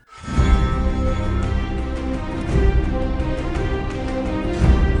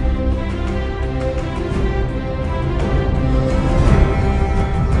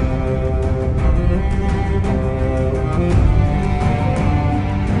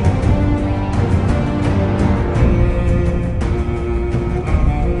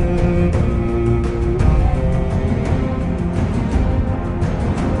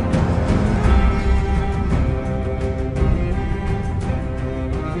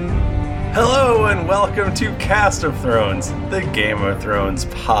Hello and welcome to Cast of Thrones, the Game of Thrones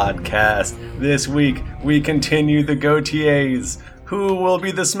podcast. This week we continue the Gautiers. Who will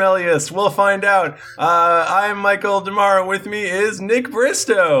be the smelliest? We'll find out. I'm Michael Demara. With me is Nick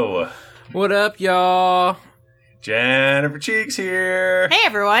Bristow. What up, y'all? Jennifer Cheeks here. Hey,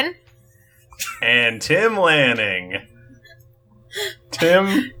 everyone. And Tim Lanning. Tim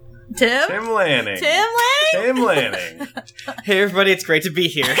Lanning. Tim Lanning? Tim Lanning. Hey everybody, it's great to be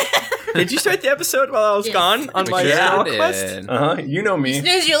here. Did you start the episode while I was gone on my star quest? You know me.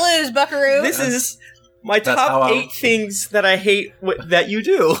 Snooze, you lose, buckaroo. This is my top 8 things that I hate that you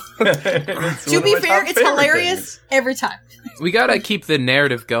do. To be fair, it's hilarious every time. We gotta keep the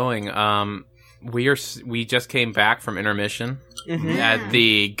narrative going. We just came back from intermission at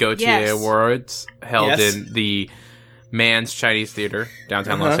the Gautier Awards held in the Mann's Chinese Theater,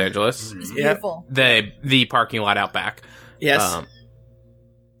 downtown Los Angeles. It's beautiful. The parking lot out back. Yes.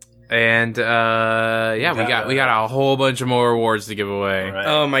 We got a whole bunch of more awards to give away. Right.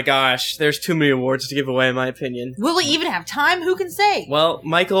 Oh my gosh, there's too many awards to give away, in my opinion. Will we even have time? Who can say? Well,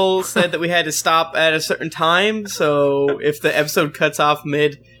 Michael said that we had to stop at a certain time, so if the episode cuts off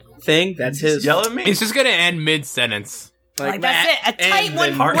mid-thing, that's his. Yell at me. It's just gonna end mid-sentence. Like that's it. A tight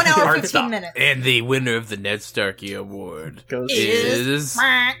and 1 hour, hard 15 stop. minutes. And the winner of the Ned Starkey Award is...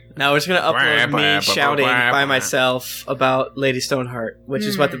 Now we're just going to upload me shouting by myself about Lady Stoneheart, which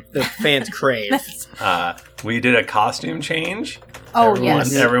is what the fans crave. We did a costume change. Oh,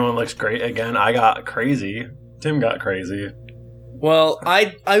 yes. Everyone looks great again. I got crazy. Tim got crazy. Well,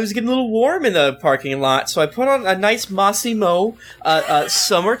 I was getting a little warm in the parking lot, so I put on a nice Massimo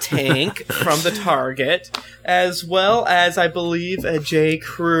summer tank from the Target, as well as, I believe, a J.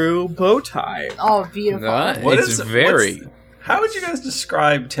 Crew bow tie. Oh, beautiful. How would you guys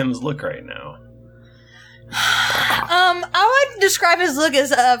describe Tim's look right now? I would describe his look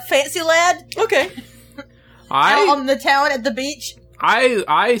as a fancy lad. Okay. Out on the town at the beach.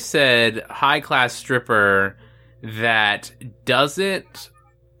 I said high-class stripper that doesn't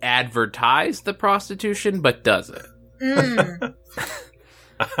advertise the prostitution, but does it.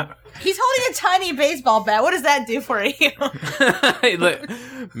 He's holding a tiny baseball bat. What does that do for you? Look,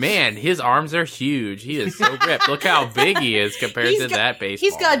 man, his arms are huge. He is so ripped. Look how big he is compared to that baseball.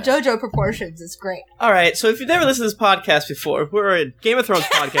 He's got JoJo proportions. It's great. All right, so if you've never listened to this podcast before, we're a Game of Thrones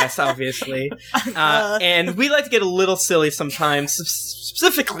podcast, obviously. And we like to get a little silly sometimes,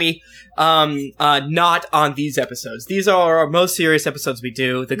 specifically not on these episodes. These are our most serious episodes we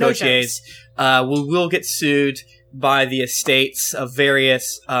do, the Gautiers. We will get sued by the estates of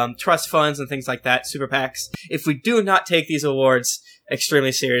various trust funds and things like that, super PACs, if we do not take these awards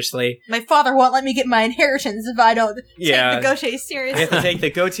extremely seriously. My father won't let me get my inheritance if I don't take the Gautier seriously. We have to take the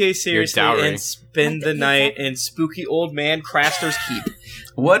Gautier seriously and spend the night in spooky old man Craster's Keep.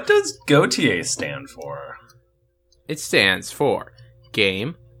 What does Gautier stand for? It stands for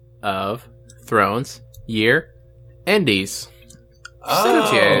Game of Thrones Year Endies.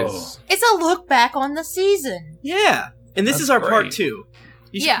 Oh. It's a look back on the season. Yeah. And this is our great. part 2.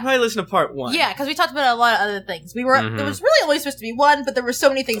 You should probably listen to part 1. Yeah, because we talked about a lot of other things. It was really only supposed to be 1, but there were so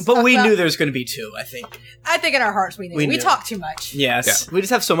many things to But we talk knew about. there was going to be 2, I think. I think in our hearts we knew. We knew. talk too much. Yes. Yeah. We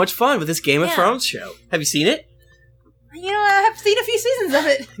just have so much fun with this Game of Thrones show. Have you seen it? You know, I have seen a few seasons of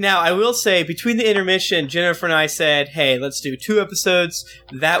it. Now, I will say, between the intermission, Jennifer and I said, hey, let's do 2 episodes.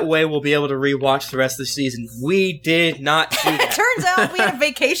 That way we'll be able to rewatch the rest of the season. We did not do that. It turns out we had a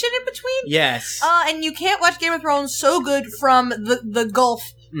vacation in between. Yes. And you can't watch Game of Thrones so good from the Gulf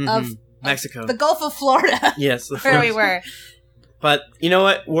of Mexico. The Gulf of Florida. Yes. Where we were. But you know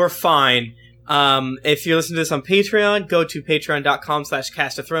what? We're fine. If you're listening to this on Patreon, go to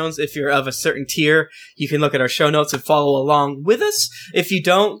patreon.com/castofthrones. If you're of a certain tier, you can look at our show notes and follow along with us. If you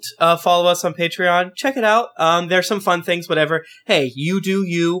don't follow us on Patreon, check it out. There's some fun things, whatever. Hey, you do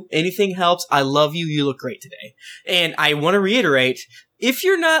you. Anything helps. I love you. You look great today. And I want to reiterate, if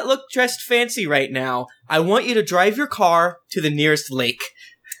you're not dressed fancy right now, I want you to drive your car to the nearest lake.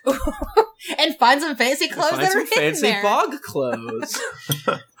 And find some fancy clothes that are hidden fancy there. bog clothes.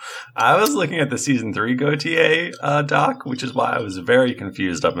 I was looking at the season 3 Gautier doc, which is why I was very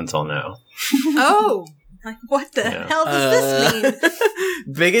confused up until now. Oh, like what the hell does this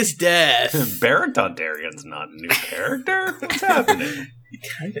mean? Biggest death. Beric Dondarrion's not a new character. What's happening? It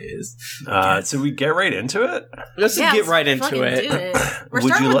kind of is. So we get right into it. Let's get right into it. We're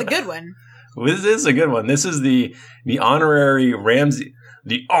starting with the good one. This is a good one. This is the honorary Ramsay.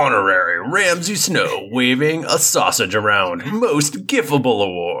 The honorary Ramsay Snow waving a sausage around most giftable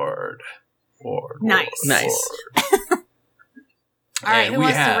award. Nice. All right, who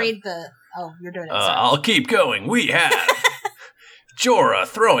wants to read the... Oh, you're doing it. I'll keep going. We have Jorah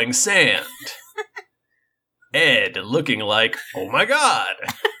throwing sand. Ed looking like, oh my god.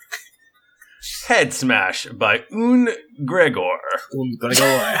 Head smash by Un Gregor.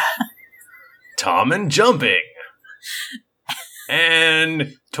 Tommen jumping.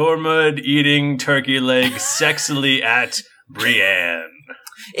 And Tormund eating turkey leg sexily at Brienne.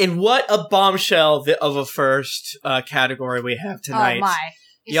 And what a bombshell of a first category we have tonight. Oh my.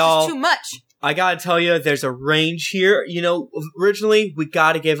 It's Y'all, just too much. I gotta tell you, there's a range here. You know, originally, we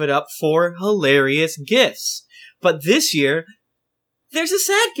gotta give it up for hilarious gifs. But this year, there's a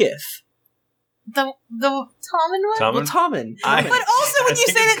sad gif. The Tommen one? Well, Tommen. But also when you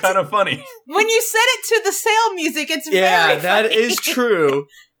said it's kind of funny. When you said it to the Sail music, it's very Yeah, funny. that is true.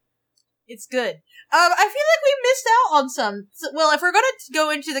 It's good. I feel like we missed out on some. Well, if we're going to go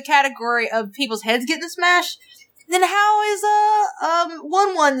into the category of people's heads getting smashed, then how is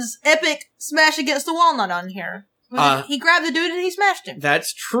 1-1's epic smash against the walnut on here? He grabbed the dude and he smashed him.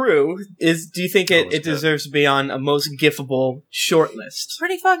 That's true. Do you think it deserves to be on a most gifable shortlist?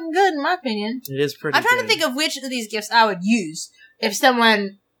 Pretty fucking good, in my opinion. It is pretty. I'm trying to think of which of these gifts I would use if I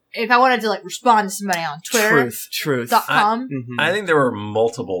wanted to like respond to somebody on Twitter. Truth.com. I think there were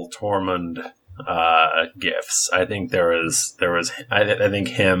multiple Tormund gifts. I think there was I think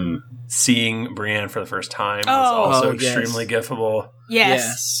him seeing Brienne for the first time was also extremely gifable.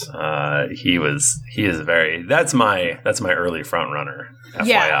 Yes. He is very that's my early front runner. FYI.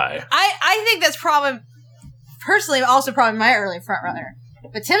 Yeah. I think that's probably personally also probably my early front runner.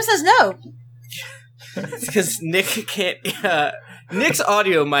 But Tim says no. It's because Nick can't Nick's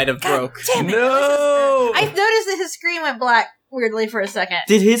audio might have broke. Damn it. No. I noticed that his screen went black weirdly for a second.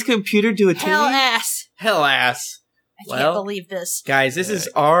 Did his computer do a Hell tinny? ass. Hell ass. I can't believe this. Guys, this is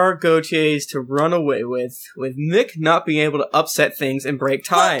our Gautier's to run away with Nick not being able to upset things and break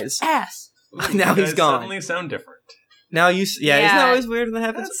ties. Fuck ass. Now he's gone. Suddenly sound different. Now isn't that always weird when that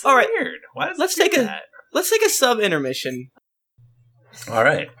happens? That's all right, weird. Why does let's take a sub intermission. All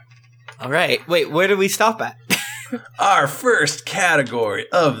right. Wait, where do we stop at? Our first category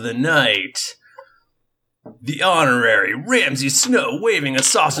of the night. The honorary Ramsay Snow waving a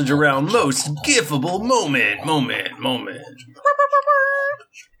sausage around most gifable moment.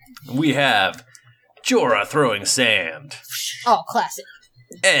 We have Jorah throwing sand. Oh, classic.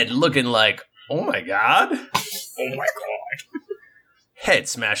 Ed looking like, oh my god. Head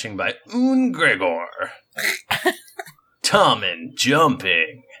smashing by Un Gregor. Tommen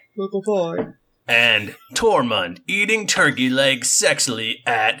jumping. And Tormund eating turkey legs sexily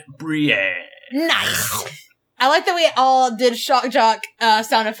at Brienne. Nice. I like that we all did shock jock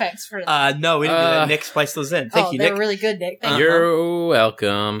sound effects for this. No, we didn't do that. Nick spliced those in. Thank you, Nick. They were really good, Nick. Thank you. You're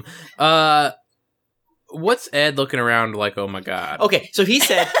welcome. What's Ed looking around like, oh my god? Okay, so he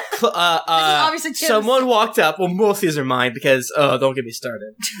said, obviously Tim's. someone walked up, well, most of these are mine because, don't get me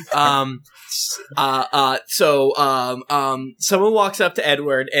started. Someone walks up to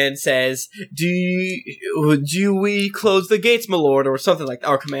Edward and says, do we close the gates, my lord, or something like that,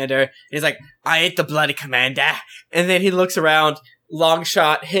 our commander. And he's like, I ain't the bloody commander. And then he looks around, long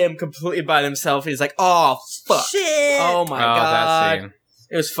shot, him completely by himself, and he's like, oh, fuck. Shit. Oh my god. That scene.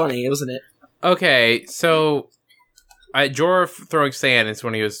 It was funny, wasn't it? Okay, so Jorah throwing sand is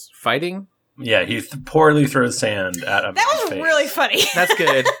when he was fighting? Yeah, he poorly throws sand at him. That was really funny. That's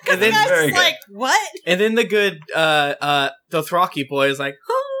good. And then I was very just good. like, what? And then the good Dothraki boy is like,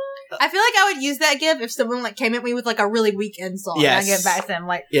 huh? I feel like I would use that gif if someone like came at me with like a really weak insult. Yes. And I get back to them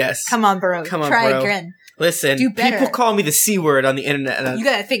like, Yes. come on, bro. Try again. Listen, Do better. people call me the C word on the internet. And You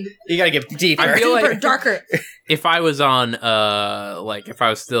gotta think you gotta get deeper. I feel deeper, like- darker. If I was on, if I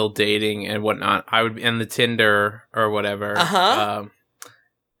was still dating and whatnot, I would, in the Tinder or whatever,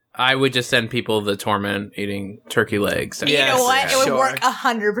 I would just send people the Tormund eating turkey legs. You know what? It would sure. work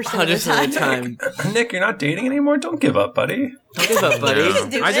 100% of the time. Nick, you're not dating anymore? Don't give up, buddy. Don't give up, buddy. You can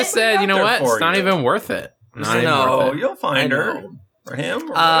do I it. just said, you know There what? for It's not you. even worth it. Not even No. worth Oh, it. you'll find I her. know. Or him,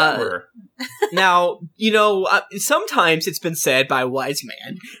 or whatever. Now, sometimes it's been said by a wise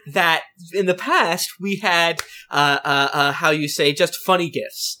man that in the past we had, just funny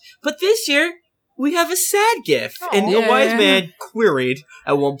gifts. But this year, we have a sad gif. And Yeah. a wise man queried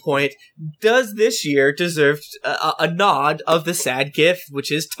at one point, does this year deserve a nod of the sad gif,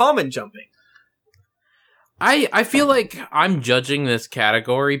 which is Tommen jumping? I feel like I'm judging this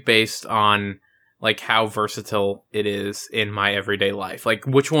category based on like how versatile it is in my everyday life. Like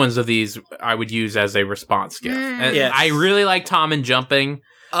which ones of these I would use as a response gift. And Yes. I really like Tommen jumping.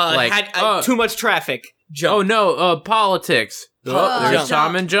 Had too much traffic. Jump. Oh no, politics. There's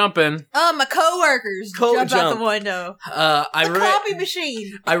jump. Tommen jumping. My coworkers jump out the window. The copy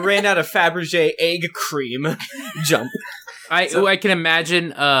machine. I ran out of Fabergé egg cream. Jump. I can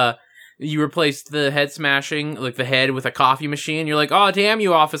imagine you replaced the head smashing, like the head, with a coffee machine. You're like, oh damn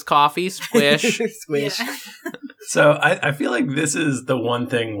you, Office Coffee, squish. Squish. Yeah. So I feel like this is the one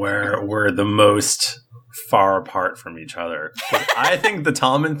thing where we're the most far apart from each other. I think the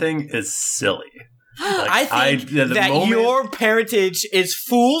Tommen thing is silly. Like, I think that your parentage is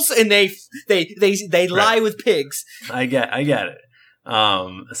fools, and they lie with pigs. I get it.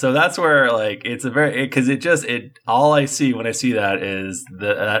 So that's where like it's a very because it all I see when I see that is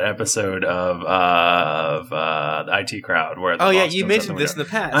that episode of the IT Crowd where you mentioned this in the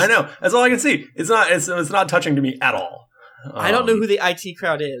past. I know, that's all I can see. It's not touching to me at all. I don't know who the IT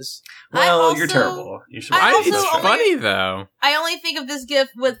Crowd is. Well, you're terrible. You should. It's funny though. I only think of this GIF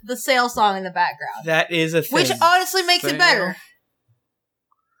with the Sail song in the background. That is a thing. Which honestly makes it better.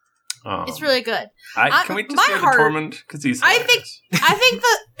 It's really good. Can we just go to Tormund? Because he's I think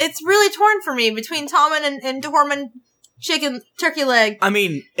that it's really torn for me between Tommen and Tormund turkey leg. I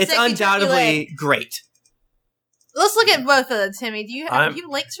mean, it's undoubtedly great. Let's look at both of them, Timmy. Do you have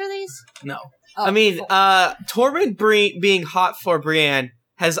links for these? No. Oh, I mean, cool. Tormund being hot for Brienne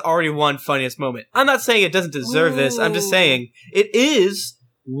has already won funniest moment. I'm not saying it doesn't deserve this. I'm just saying it is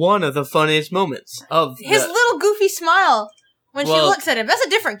one of the funniest moments of his little goofy smile when she looks at him. That's a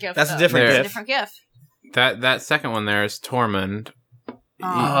different gift. That's a different gift. That's a different gift. That second one there is Tormund.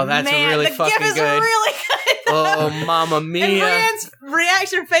 Oh, that's really fucking good. The gift is really good. Oh, mamma mia! And Brienne's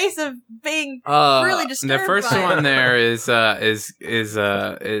reaction face of being really disturbed. The first one there is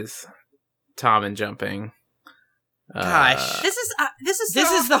Tommen jumping. Gosh, this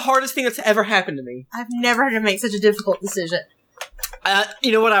is the hardest thing that's ever happened to me. I've never had to make such a difficult decision.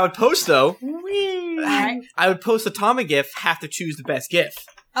 You know what I would post though? Right. I would post a Tommen GIF. Have to choose the best GIF.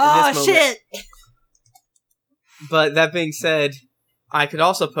 Oh shit! But that being said, I could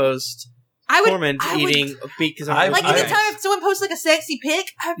also post Tormund eating a beat because like anytime if someone posts like a sexy pic,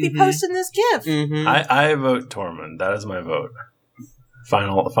 I'd be posting this GIF. Mm-hmm. I vote Tormund. That is my vote.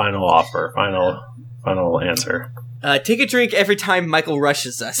 Final offer. Final answer. Take a drink every time Michael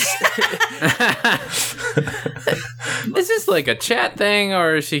rushes us. Is this like a chat thing,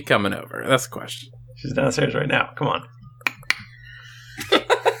 or is she coming over? That's the question. She's downstairs right now. Come on. So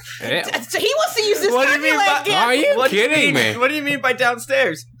he wants to use this turkey leg gift. Are you kidding me? What do you mean by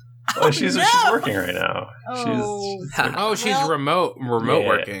downstairs? Oh, she's working right now. She's remote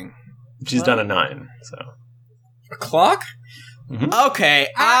working. She's done a 9. So a clock. Mm-hmm. Okay,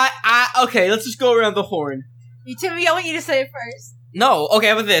 okay. Let's just go around the horn. Timmy, I want you to say it first. No, okay.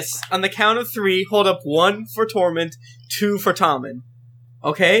 How about this? On the count of 3, hold up 1 for Tormund, 2 for Tommen.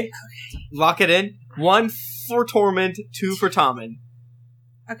 Okay. Lock it in. 1 for Tormund, 2 for Tommen.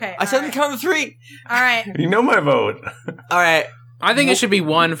 Okay. I said on the count of 3. All right. You know my vote. All right. I think it should be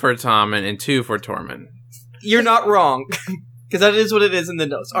 1 for Tommen and 2 for Tormund. You're not wrong. Because that is what it is in the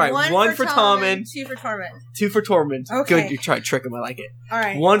notes. All right, 1 for Tommen, 2 for Tormund. 2 for Tormund. Okay. Good, you tried to trick him. I like it. All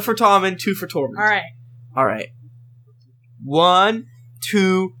right. 1 for Tommen, 2 for Tormund. All right. 1,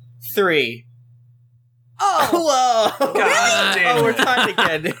 2, 3. Oh, whoa! God damn. Oh, we're tied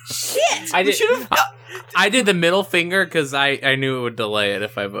again. Shit! I did the middle finger because I knew it would delay it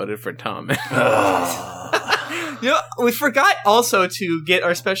if I voted for Tommen. You know, we forgot also to get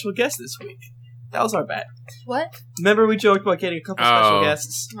our special guest this week. That was our bad. What? Remember we joked about getting a couple special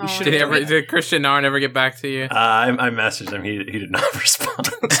guests? Oh. Did Christian Narn ever get back to you? I messaged him. He did not respond.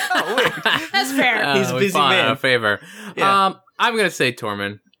 Oh, weird. That's fair. He's a busy man. A favor. Yeah. I'm gonna say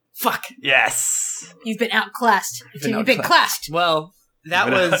Tormund. Fuck. Yes. You've been outclassed. You've been classed. Well, that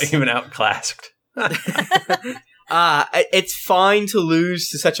was even outclassed. It's fine to lose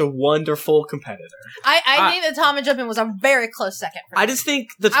to such a wonderful competitor. I think the Tommen jumping was a very close second for me. I just think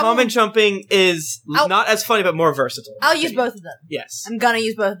the Tommen jumping is not as funny, but more versatile. I'll use both of them. Yes. I'm gonna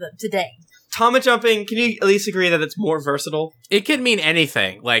use both of them today. Tommen jumping, can you at least agree that it's more versatile? It could mean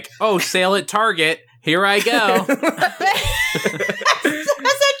anything. Like, sale at Target. Here I go. That's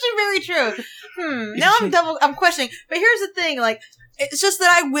actually very true. Now I'm questioning. But here's the thing, like, it's just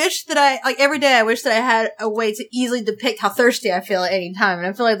that I wish that every day I wish that I had a way to easily depict how thirsty I feel at any time. And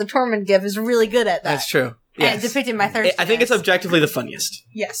I feel like the Tormund GIF is really good at that. That's true. Yes. At depicting my thirst. I think it's objectively the funniest.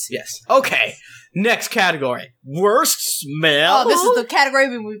 Yes. Yes. Okay. Next category. Worst smell. Oh, this is the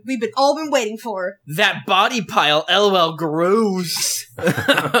category we've all been waiting for. That body pile, LOL, gross.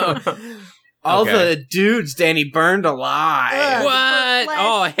 All the dudes Danny burned alive. Ugh. What?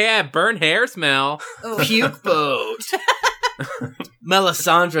 Oh, yeah, burnt hair smell. Puke boat.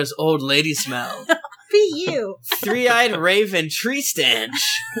 Melisandre's old lady smell. Be you. 3-eyed raven tree stench.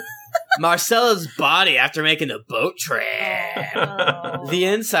 Marcella's body after making a boat trip. Oh. The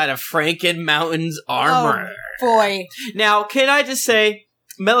inside of Franken Mountain's armor. boy. Now, can I just say,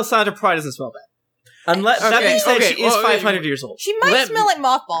 Melisandre probably doesn't smell bad. Unless that being said, she is 500 years old. She might smell like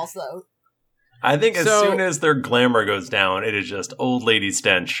mothballs, though. I think as soon as their glamour goes down, it is just old lady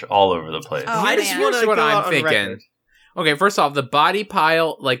stench all over the place. Oh, I just want to what go I'm out on thinking. record. Okay, first off, the body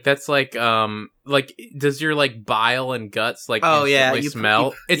pile, like that's like does your like bile and guts like instantly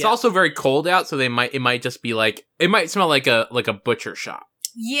smell? It's also very cold out, so it might just be like it might smell like a butcher shop.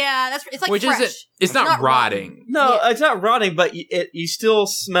 Yeah, it's like Which fresh. is it's not rotting. No, it's not rotting, but you still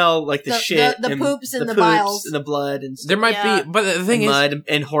smell like the shit, the poops and the biles, and the blood, and stuff. There might be, but the thing is, mud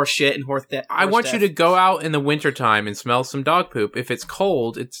and horse shit and horse death. I want you to go out in the wintertime and smell some dog poop. If it's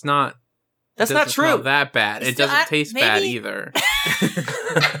cold, it's not. That's not true. Smell that bad. It doesn't taste bad either.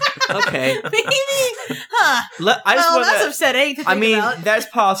 Okay. Maybe, huh? That's upsetting to think about. That's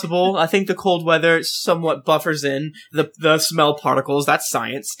possible. I think the cold weather somewhat buffers in the smell particles. That's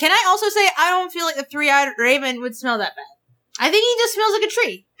science. Can I also say I don't feel like the three-eyed raven would smell that bad. I think he just smells like a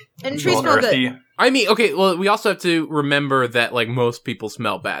tree. And trees smell good. I mean, okay, well, we also have to remember that, like, most people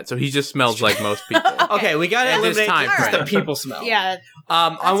smell bad. So he just smells like most people. Okay, we gotta eliminate the people smell. Yeah.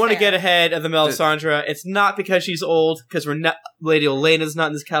 I want to get ahead of the Melisandre. It's not because she's old, because Lady Olenna's not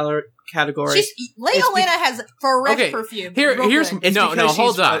in this category. Lady Olenna has fresh perfume. Here's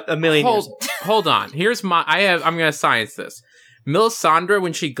hold on. A million years old. Hold on. Here's I'm gonna science this. Melisandre,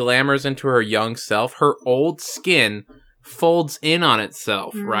 when she glamours into her young self, her old skin folds in on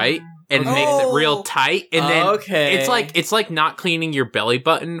itself, right? And makes it real tight, and then it's like not cleaning your belly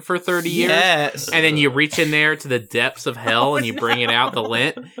button for 30 years. Yes. And then you reach in there to the depths of hell and you bring it out the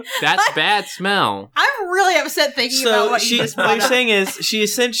lint. That's bad smell. I'm really upset thinking about what you just brought up. What you're saying is she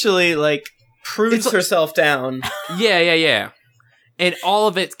essentially like prudes herself down. Yeah. And all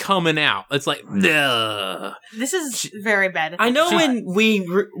of it's coming out. It's like, ugh. This is very bad. I know when we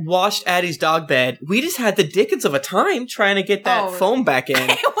washed Addie's dog bed, we just had the dickens of a time trying to get that foam back in.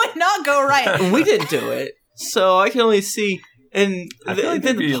 It would not go right. And we didn't do it. So I can only see in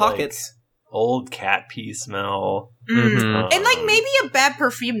the pockets. Like old cat pee smell. Mm-hmm. And like maybe a bad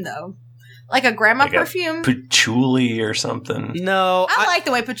perfume though. Like a grandma perfume? Patchouli or something. No. I like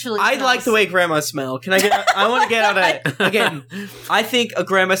the way patchouli smells. I like the way grandma smell. I want to get out of it. Again, I think a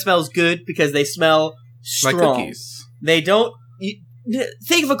grandma smells good because they smell strong. Like cookies. They don't...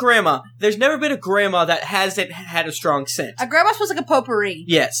 think of a grandma. There's never been a grandma that hasn't had a strong scent. A grandma smells like a potpourri.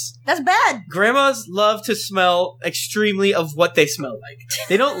 Yes. That's bad. Grandmas love to smell extremely of what they smell like.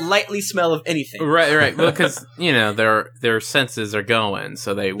 They don't lightly smell of anything. Right. Well, because, their senses are going,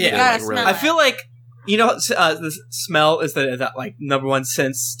 so they really... I feel like, the smell is the like number one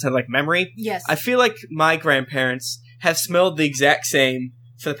sense to like memory. Yes. I feel like my grandparents have smelled the exact same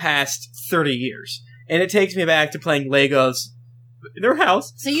for the past 30 years. And it takes me back to playing Legos in their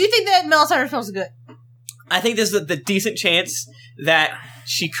house. So you think that Melisandre smells good? I think there's the decent chance that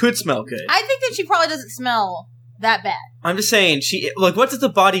she could smell good. I think that she probably doesn't smell that bad. I'm just saying, what does the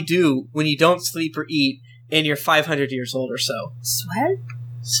body do when you don't sleep or eat and you're 500 years old or so? Sweat.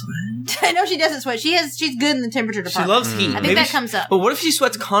 I know she doesn't sweat. She's good in the temperature department. She loves heat. I think that comes up. But what if she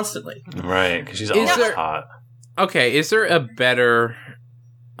sweats constantly? Right, because she's always hot. Okay, is there a better...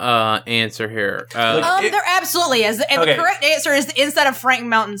 answer here. There absolutely is. And the correct answer is the inside of Frank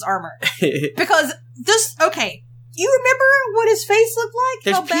Mountain's armor. Because you remember what his face looked like?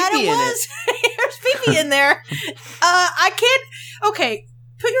 There's how bad it was? There's pee-pee in there.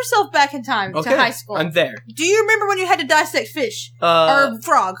 Put yourself back in time to high school. I'm there. Do you remember when you had to dissect fish? Or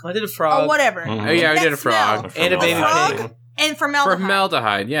frog? I did a frog. Or whatever. Mm-hmm. Oh yeah, I did a frog. And a baby pig. And formaldehyde.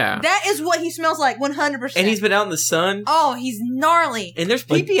 Formaldehyde, yeah. That is what he smells like, 100%. And he's been out in the sun. Oh, he's gnarly. And there's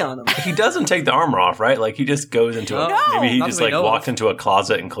pee-pee on him. He doesn't take the armor off, right? Like, he just goes into maybe he just, walks into a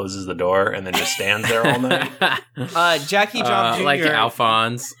closet and closes the door and then just stands there all night. Jackie John Jr. Like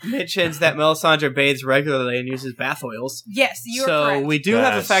Alphonse mentions that Melisandre bathes regularly and uses bath oils. Yes, you're correct. So we do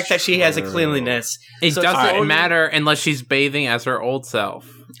have the fact that she has a cleanliness. It doesn't matter unless she's bathing as her old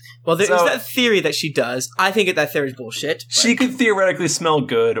self. Well, there's that theory that she does. I think that theory is bullshit. But. She could theoretically smell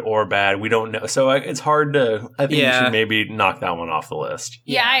good or bad. We don't know. So it's hard to... I think you should maybe knock that one off the list.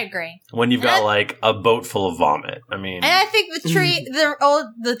 Yeah, I agree. When you've got, a boat full of vomit. I mean... And I think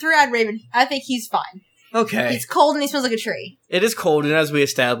the three-eyed raven, I think he's fine. Okay. He's cold and he smells like a tree. It is cold, and as we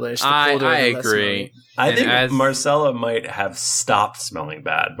established... I agree. I think Marcella might have stopped smelling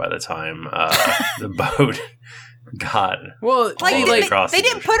bad by the time the boat... God. Well, they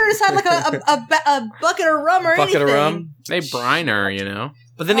didn't put her inside like a bucket of rum or anything. Bucket of rum? They brine her,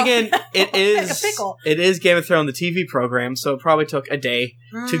 But then again, it is like a pickle. It is Game of Thrones, the TV program, so it probably took a day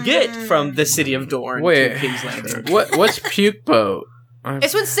to get from the city of Dorne to King's Landing. What's puke boat?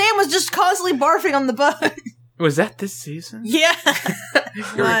 It's when Sam was just constantly barfing on the boat. Was that this season? Yeah.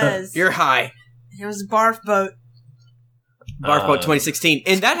 It was. You're high. It was Barf Boat. Barf Boat 2016.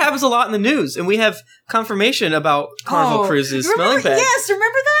 And that happens a lot in the news. And we have confirmation about Carnival Cruises smelling bad. Yes,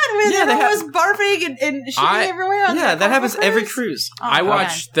 remember that? When everyone was barfing and shitting everywhere on Yeah, the that happens Carnival every Cruise? cruise. I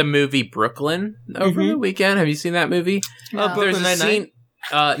watched the movie Brooklyn over the weekend. Have you seen that movie? No. Brooklyn There's a Nine-Nine? scene.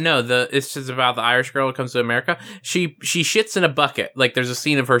 No, it's just about the Irish girl who comes to America. She shits in a bucket. Like there's a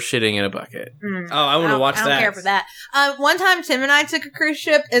scene of her shitting in a bucket. Oh, I want to watch that. I don't care for that. One time, Tim and I took a cruise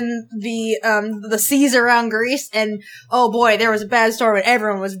ship in the seas around Greece, and oh boy, there was a bad storm, and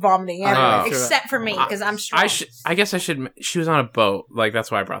everyone was vomiting everywhere, except for me because I'm strong. I guess I should. She was on a boat. Like that's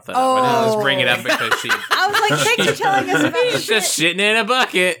why I brought that up. I didn't just bring it up because she. I was like, thanks for telling us about She's just shitting in a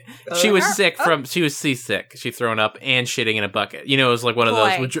bucket. She was sick she was seasick. She thrown up and shitting in a bucket. You know, it was like one of those.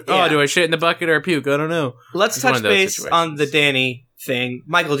 Do I shit in the bucket or puke? I don't know. Let's touch base on the Danny thing.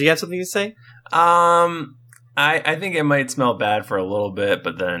 Michael, do you have something to say? I think it might smell bad for a little bit,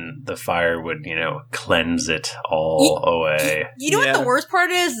 but then the fire would, cleanse it all away. You know what the worst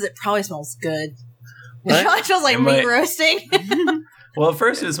part is? It probably smells good. It probably smells like meat roasting. Well, at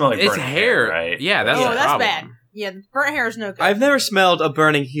first it smelled like burnt hair, right? Yeah, that's that's bad. Yeah, burnt hair is no good. I've never smelled a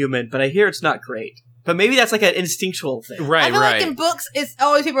burning human, but I hear it's not great. But maybe that's like an instinctual thing. Right, I feel like in books, it's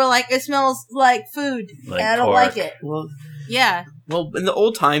always people are like, it smells like food. Like and I don't pork. like it. Well, yeah. Well, in the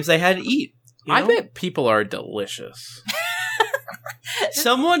old times, they had to eat. I bet people are delicious.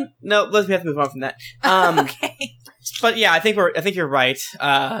 No, we have to move on from that. Okay. But yeah, I think you're right.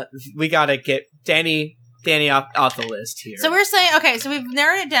 We gotta get Danny off the list here. So we're saying, okay, so we've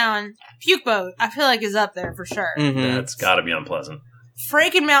narrowed it down. Puke Boat, I feel like is up there for sure. Mm-hmm. That's gotta be unpleasant.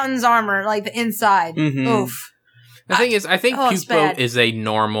 Franken Mountain's armor, like the inside. Mm-hmm. Oof. The thing is, I think Puke bad. Boat is a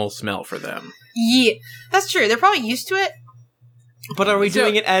normal smell for them. Yeah, that's true. They're probably used to it. But are we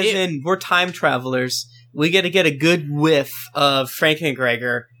doing it as in we're time travelers? We get to get a good whiff of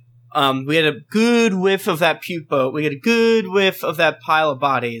Frankengregor. We get a good whiff of that puke boat. We get a good whiff of that pile of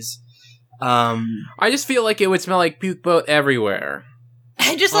bodies. I just feel like it would smell like Puke Boat everywhere.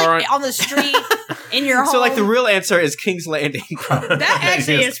 Just like on the street, in your home. So like the real answer is King's Landing. That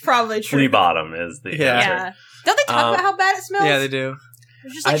actually is probably true. Flea Bottom is the answer. Yeah. Don't they talk about how bad it smells? Yeah, they do.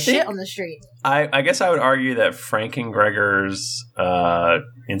 There's just like shit on the street. I guess I would argue that Frankengregor's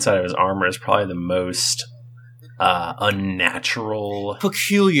inside of his armor is probably the most unnatural,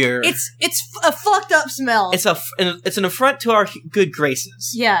 peculiar. It's a fucked up smell. It's an affront to our good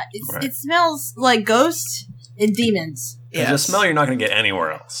graces. Yeah, it smells like ghosts and demons. It's a smell you're not going to get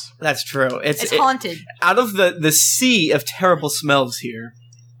anywhere else. That's true. It's haunted. Out of the sea of terrible smells here,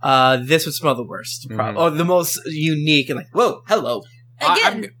 this would smell the worst, or the most unique and like, whoa, hello.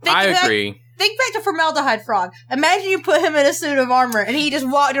 Again, I agree. Think back to Formaldehyde Frog. Imagine you put him in a suit of armor and he just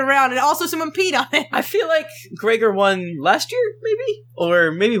walked around and also someone peed on him. I feel like Gregor won last year, maybe?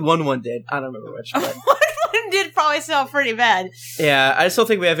 Or maybe 1-1 did. I don't remember which. 1-1 did probably smell pretty bad. Yeah, I just don't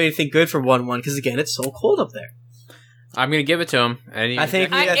think we have anything good for 1-1 because, again, it's so cold up there. I'm going to give it to him. I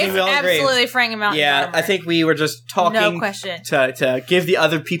think we all agree. Absolutely Franken Mountain. Yeah, armor. I think we were just talking no question. To give the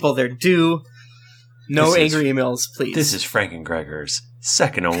other people their due. No angry emails, please. This is Frankengregor's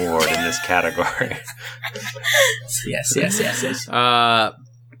second award in this category. Yes. I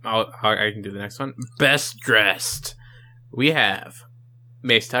can do the next one. Best dressed. We have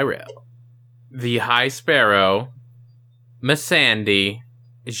Mace Tyrell, the High Sparrow, Missandei,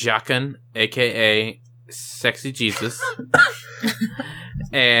 Jaqen, aka Sexy Jesus,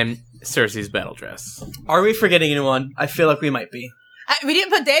 and Cersei's battle dress. Are we forgetting anyone? I feel like we might be. We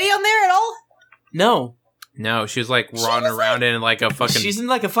didn't put Danny on there at all? No, she was like running around in like a fucking. She's in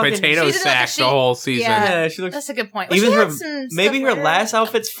like a fucking potato sack the whole season. Yeah, she looks. That's a good point. Well, even her last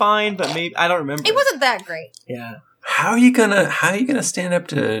outfit's fine, but maybe I don't remember. It wasn't that great. Yeah. How are you gonna stand up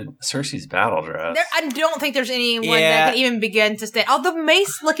to Cersei's battle dress? I don't think there's anyone that can even begin to stand. Oh, the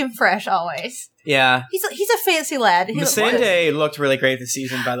Mace looking fresh always. Yeah, he's a fancy lad. Missandei looked really great this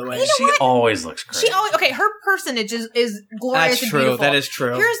season, by the way. She always looks great. Her personage is glorious. That's true. And beautiful. That is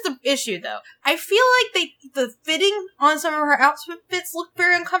true. Here's the issue, though. I feel like the fitting on some of her outfits look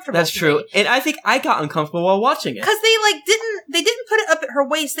very uncomfortable. That's true, and I think I got uncomfortable while watching it because they didn't put it up at her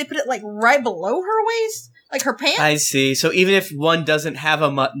waist. They put it like right below her waist. Like her pants? I see. So even if one doesn't have a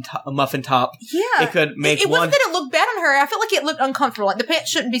muffin top, yeah, it could make it wasn't that it looked bad on her. I felt like it looked uncomfortable. Like the pants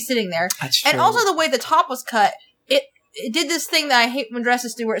shouldn't be sitting there. That's true. And also the way the top was cut, it did this thing that I hate when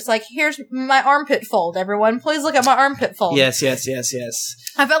dresses do, where it's like, here's my armpit fold. Everyone, please look at my armpit fold. Yes.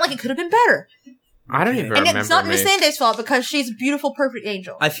 I felt like it could have been better. I don't even remember. And it's not Missandei's fault because she's a beautiful, perfect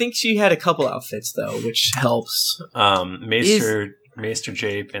angel. I think she had a couple outfits though, which helps. Maester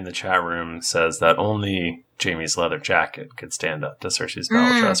Jape in the chat room says that only Jaime's leather jacket could stand up to Cersei's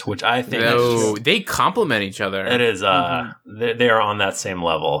battle dress, which I think No, they complement each other. it is. They are on that same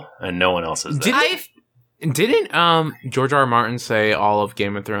level, and no one else is there. Didn't George R. R. Martin say all of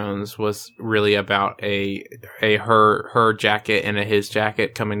Game of Thrones was really about a her jacket and a his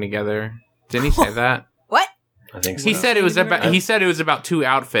jacket coming together? Didn't he say that? What? I think so. He said it was about two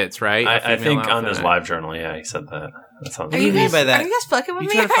outfits, right? I think on his live journal, yeah, he said that. That sounds. What do you mean by that? Are you guys fucking with You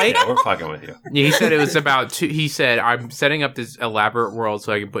me? trying to fight? Yeah, we're fucking with you. Yeah, he said it was about two. He said, "I'm setting up this elaborate world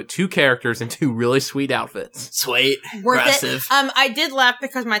so I can put two characters in two really sweet outfits." Sweet. Worth Impressive. it. I did laugh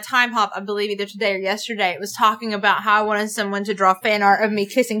because my time hop, I believe either today or yesterday, was talking about how I wanted someone to draw fan art of me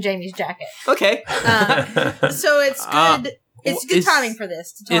kissing Jaime's jacket. Okay. So it's good. It's good timing for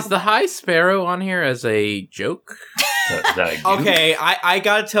this. To talk Is the about. High Sparrow on here as a joke? Is that a goof? Okay, I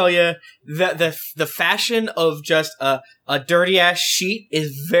gotta tell you that the fashion of just a dirty ass sheet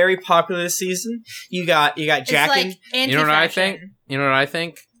is very popular this season. You got It's Jack like and You know what I think? anti-fashion. You know what I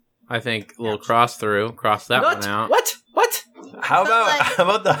think? I think a little cross that what? one out. What? How But, like-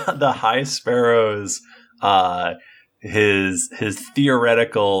 about the High Sparrow's his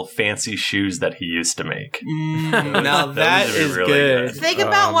theoretical fancy shoes that he used to make? Now that Those would be is really good. good. Think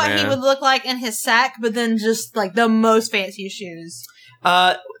about what he man. would look like in his sack, but then just like the most fancy shoes.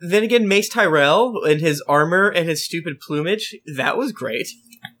 Then again, Mace Tyrell and his armor and his stupid plumage, that was great.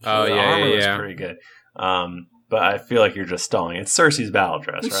 Oh The yeah, armor yeah, was yeah. pretty good. But I feel like you're just stalling. It's Cersei's battle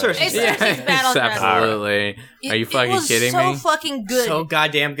dress, It's right? Cersei's. It's Yeah, Cersei's battle dress. absolutely. Are you fucking it was kidding so me? fucking good. So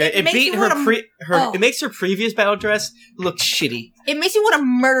goddamn good. It It makes beat you her wanna- her. Oh. It makes her previous battle dress look shitty. It makes you want to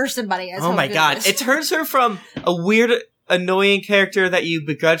murder somebody. That's Oh how my good god! is. It turns her from a weird, annoying character that you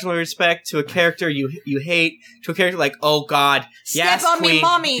begrudgingly respect to a character you hate to a character like, oh god, Step yes, on queen, me,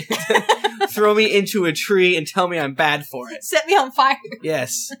 mommy. throw me into a tree and tell me I'm bad for it. Set me on fire.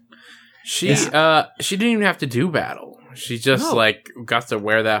 Yes. She didn't even have to do battle. She just No. like got to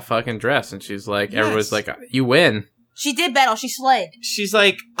wear that fucking dress, and she's like, Yes. everybody's like, you win. She did battle. She slayed. She's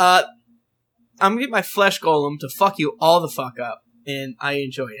like, I'm gonna get my flesh golem to fuck you all the fuck up, and I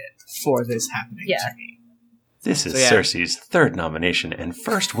enjoy it for this happening Yeah. to me. This is So, yeah. Cersei's third nomination and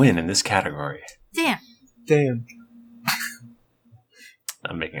first win in this category. Damn. Damn.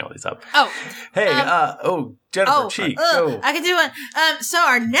 I'm making all these up. Oh. Hey, Jennifer Cheek. Go. I can do one. So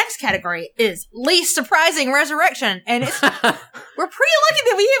our next category is least surprising resurrection, and it's we're pretty lucky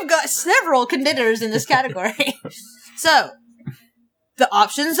that we have got several contenders in this category. So the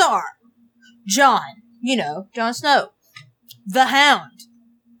options are Jon, Jon Snow, the Hound,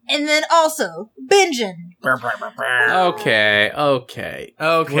 and then also Benjen. Okay. Okay.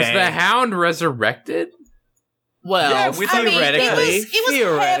 Was the Hound resurrected? Well, Yeah, we I mean, theoretically, it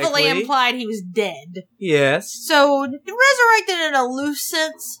was heavily implied he was dead. Yes. So resurrected in a loose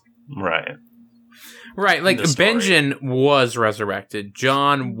sense. Right. Right, like The story. Benjen was resurrected.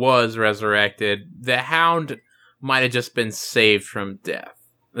 Jon was resurrected. The Hound might have just been saved from death.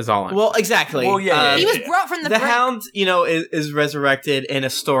 Is all I'm Well, exactly. Well, yeah, He was brought from the the brink. Hound, is resurrected in a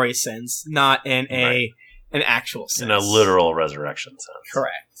story sense, not in an actual sense. In a literal resurrection sense.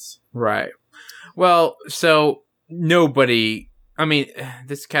 Correct. Right. Well, so nobody. I mean,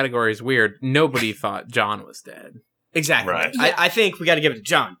 this category is weird. Nobody thought Jon was dead. Exactly. Right. Yeah. I think we got to give it to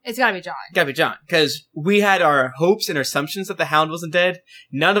Jon. It's gotta be Jon. Got to be Jon because we had our hopes and assumptions that the Hound wasn't dead.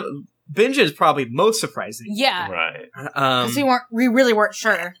 None of Benjen is probably most surprising. Yeah. Right. Because we really weren't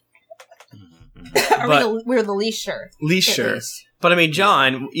sure. Mhm. Or we were the least sure. Least At sure. least. But I mean,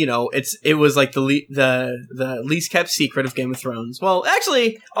 Jon, it was like the least kept secret of Game of Thrones. Well,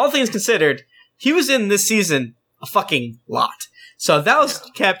 actually, all things considered, he was in this season a fucking lot. So that was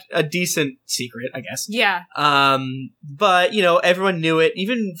kept a decent secret, I guess. Yeah. But everyone knew it.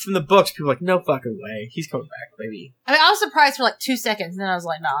 Even from the books, people were like, no fucking way, he's coming back, baby. I mean, I was surprised for like 2 seconds, and then I was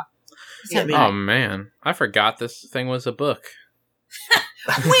like, nah. It's Yeah, gonna be Oh man, I forgot this thing was a book.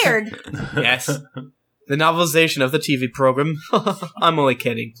 weird. Yes. The novelization of the TV program. I'm only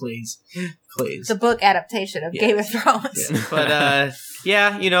kidding, please. Please. The book adaptation of Yeah. Game of Thrones.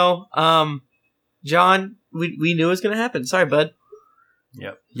 Yeah. But, Jon, we knew it was going to happen. Sorry, bud.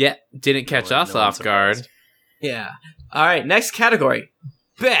 Yep. Yeah, didn't catch No us one off guard. surprised. Yeah. All right, next category.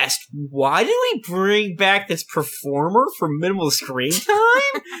 Best. Why did we bring back this performer for minimal screen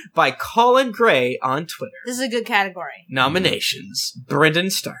time? By Colin Gray on Twitter. This is a good category. Nominations.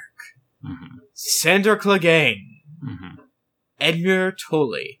 Brendan Stark. Mhm. Sandor Clegane. Mhm. Edmure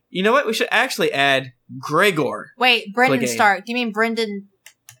Tully. You know what? We should actually add Gregor. Wait, Brendan Clegane. Stark. Do you mean Brendan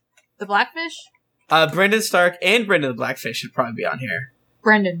the Blackfish? Brendan Stark and Brendan the Blackfish should probably be on here.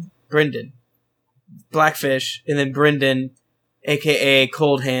 Brendan. Brendan. Blackfish, and then Brendan a.k.a.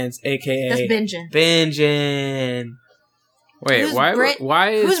 Cold Hands, a.k.a. That's Benjen. Benjen. Wait, why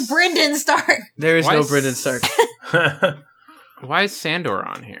is... Who's Brendan Stark? There is no Brendan Stark. Why is Sandor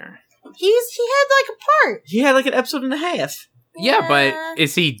on here? He had like a part. He had like an episode and a half. Yeah, but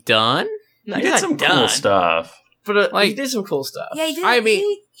is he done? No, He did some cool stuff. But Like- he did some cool stuff. Yeah, he did. I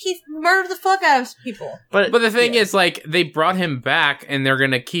mean- he murdered the fuck out of people. But the thing is, like, they brought him back, and they're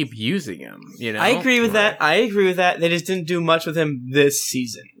gonna keep using him. You know, I agree with that. They just didn't do much with him this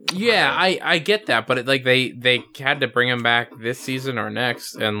season. Yeah, I get that, but they had to bring him back this season or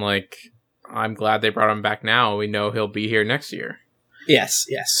next, and like, I'm glad they brought him back now. We know he'll be here next year. Yes.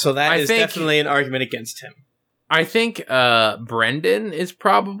 So that is think- definitely an argument against him. I think Brendan is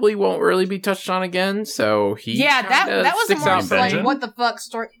probably won't really be touched on again, so he That was sticks more out. of like Benjen? what the fuck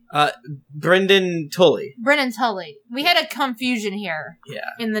story. Brendan Tully. Brendan Tully. We had a confusion here. Yeah.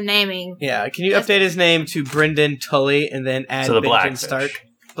 In the naming. Yeah, can you update his name to Brendan Tully and then add So the Benjen Blackfish. Stark?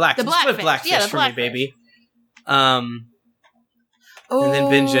 Blackfish. The Just put Blackfish. Blackfish Yeah, the for Blackfish. me, baby. Oh, And then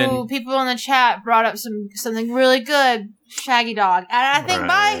Benjen. people in the chat brought up something really good. Shaggy Dog. And I think by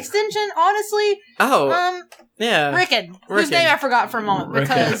Right. extension, honestly, yeah. Rickon. Whose Rickon. name I forgot for a moment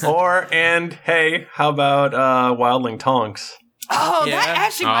because And hey, how about Wildling Tonks? that Yeah.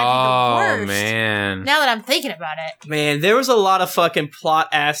 actually might be Oh the worst. man, Now that I'm thinking about it. Man, there was a lot of fucking plot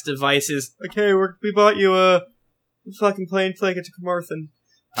ass devices. Okay, we bought you a fucking plane ticket to Carmarthen.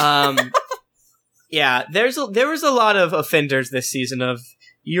 Yeah, there was a lot of offenders this season of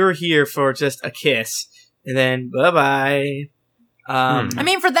you're here for just a kiss and then bye bye. I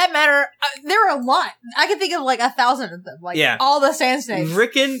mean, for that matter, there are a lot. I can think of like 1,000 of them. Like Yeah. all the sand snakes.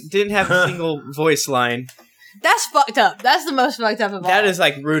 Rickon didn't have a single voice line. That's fucked up. That's the most fucked up of all. That is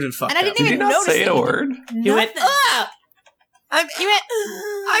like rude and fucked And I up. didn't Did even you not notice say it. a word? He went, Nothing. ah! I'm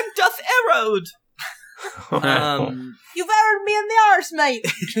doth arrowed. You've arrowed me in the arse, mate.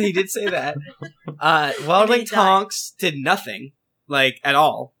 He did say that. And Wildling then he died. Tonks did nothing, like, at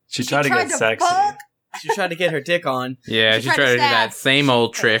all. She tried to tried get to sexy. fuck. She tried to get her dick on. yeah, She she tried tried to to do that stab. same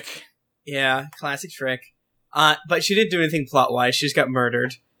old trick. Yeah, classic trick. But she didn't do anything plot-wise. She just got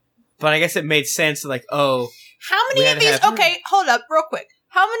murdered. But I guess it made sense, like, oh, How We many had of to these? have- Okay, hold up, real quick.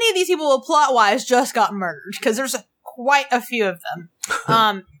 How many of these people, plot-wise, just got murdered? Because there's quite a few of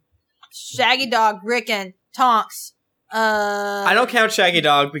them. Shaggy Dog, Rickon, Tonks. I don't count Shaggy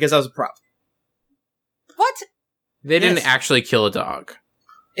Dog because I was a prop. What? They didn't Yes. actually kill a dog.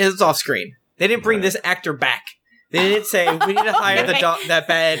 It was off screen. They didn't bring Right. this actor back. They didn't say we need to hire the dog, that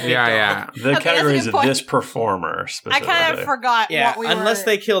bad big Yeah, dog. yeah. The Okay, category that's is a good point. this performer I specifically. kind of forgot Yeah, what we unless were...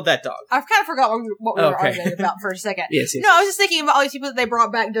 they killed that dog. I kind of forgot what we were Okay. arguing about for a second. Yes, yes. No, I was just thinking about all these people that they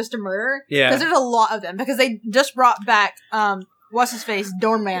brought back just to murder. Yeah. Because there's a lot of them. Because they just brought back, what's his face?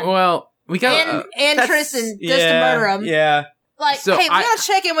 Doorman. Well, we got. and Tristan just to murder him. Yeah. Like, So hey, we I- gotta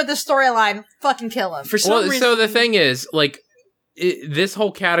check in with the storyline. Fucking kill him. For some Well, reason, so the thing is, like, this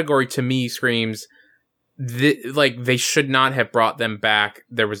whole category to me screams, like, they should not have brought them back.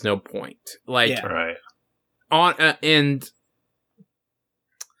 There was no point. Like, Yeah. Right. and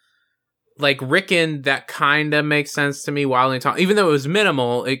like Rickon, that kind of makes sense to me. Wildling Tonks, even though it was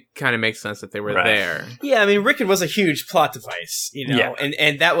minimal, it kind of makes sense that they were Right. there. yeah, I mean, Rickon was a huge plot device, you know, Yeah.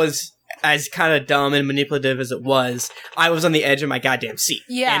 and that was as kind of dumb and manipulative as it was. I was on the edge of my goddamn seat.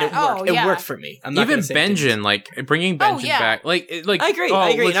 Yeah, and it oh, worked. yeah. It worked for me. I'm not Even gonna say it didn't. Benjen, like bringing Benjen yeah. back, like I agree, Oh, I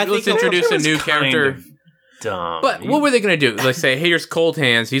agree, and I Let's think introduce a It was new kind character. of dumb. But what were they going to do? Like say, hey, here's Cold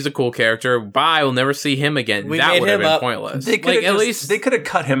Hands. He's a cool character. Bye. We'll never see him again. We that made would have him been up. pointless. They could Like at least they could have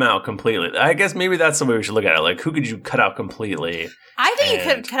cut him out completely. I guess maybe that's the way we should look at it. Like, who could you cut out completely? I think you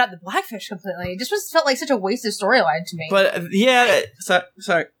could And- cut out the Blackfish completely. It just felt like such a wasted storyline to me. But yeah,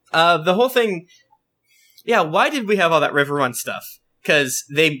 sorry. The whole thing. Yeah, why did we have all that River Run stuff? Because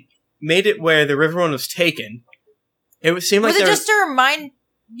they made it where the River Run was taken. It would seem like was it there just to remind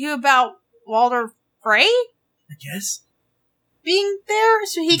you about Walder Frey I guess. being there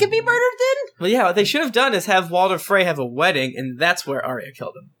so he could be murdered then? Well, yeah, what they should have done is have Walder Frey have a wedding, and that's where Arya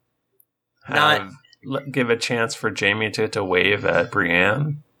killed him. Not- Give a chance for Jamie to wave at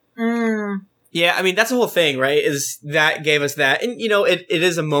Brienne. Yeah, I mean, that's the whole thing, right? Is that gave us that. And, you know, it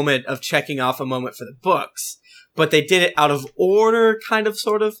is a moment of checking off a moment for the books. But they did it out of order, kind of,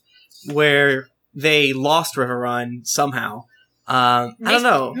 sort of, where they lost River Run somehow. I don't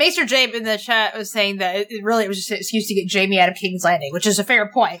know. Maester Jabe in the chat was saying that it was just an excuse to get Jamie out of King's Landing, which is a fair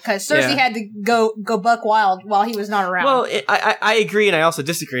point, because Cersei Yeah. had to go buck wild while he was not around. Well, I agree, and I also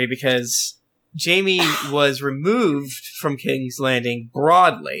disagree, because Jamie was removed from King's Landing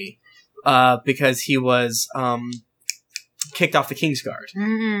broadly, because he was kicked off the Kingsguard.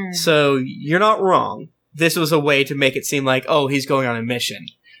 Mm. So you're not wrong. this was a way to make it seem like, oh, he's going on a mission.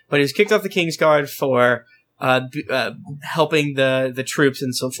 But he was kicked off the Kingsguard for helping the troops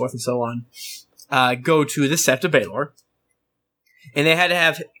and so forth and so on go to the Sept of Baelor. And they had to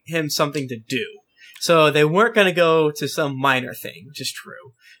have him something to do. So they weren't going to go to some minor thing, which is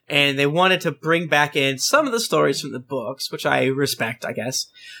true. And they wanted to bring back in some of the stories from the books, which I respect, I guess.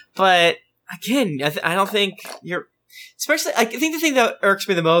 But again, I don't think you're... Especially, I think the thing that irks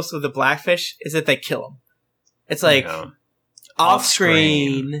me the most with the Blackfish is that they kill him. It's like,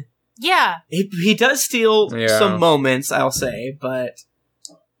 off-screen. Yeah. He does steal some moments, I'll say, but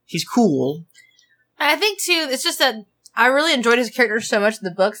he's cool. I think, too, it's just that I really enjoyed his character so much in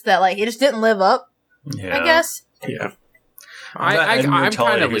the books that, like, he just didn't live up. Yeah. I guess. Yeah. I'm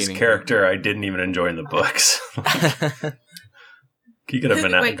kind of his character I didn't even enjoy in the books. He could have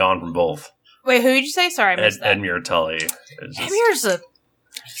been gone from both. Wait, who did you say? Sorry, I missed that. Edmure Tully. Edmure's he's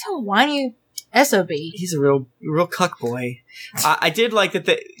a whiny SOB. He's a real cuck boy. I did like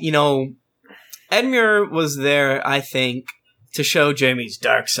that Edmure was there, I think, to show Jaime's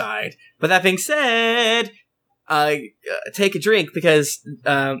dark side. But that being said, take a drink because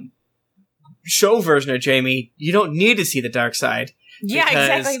show version of Jaime, you don't need to see the dark side. Yeah,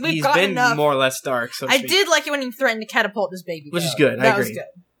 exactly. We've got enough. He's been more or less dark. So I did like it when he threatened to catapult his baby. Which is good. I agree. Was good.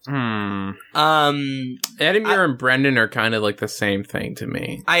 Edmure and Brendan are kind of like the same thing to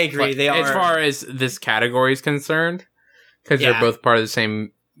me. I agree. Like, they are. As far as this category is concerned, because they're both part of the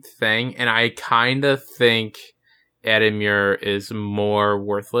same thing, and I kind of think Edmure is more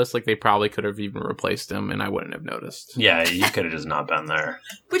worthless. Like, they probably could have even replaced him, and I wouldn't have noticed. Yeah, you could have just not been there.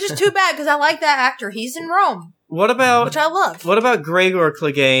 Which is too bad, because I like that actor. He's in Rome. Which I love. What about Gregor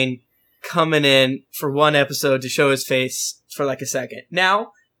Clegane coming in for one episode to show his face for like a second?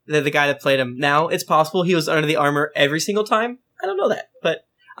 Now, the guy that played him, now it's possible he was under the armor every single time. I don't know that, but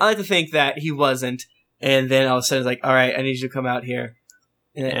I like to think that he wasn't. And then all of a sudden it's like, all right, I need you to come out here.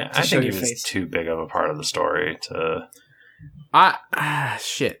 And I think he was too big of a part of the story to...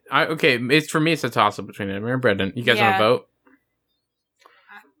 Shit. For me, it's a toss-up between Edmure and Brendan. You guys want to vote?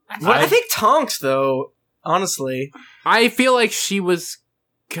 I think Tonks, though, honestly. I feel like she was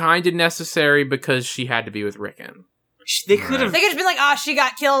kind of necessary because she had to be with Rickon. They could have just been like, she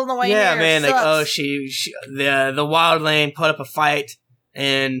got killed on the way here. Yeah, man, sucks. Like, the Wildling put up a fight,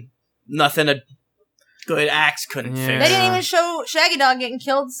 and nothing a good axe couldn't fix. They didn't even show Shaggy Dog getting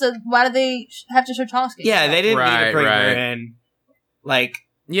killed, so why did they have to show Tonks getting killed? They didn't need to bring her in. Like,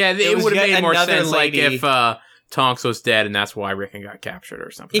 it would have made more sense, lady. Like, if Tonks was dead, and that's why Rickon got captured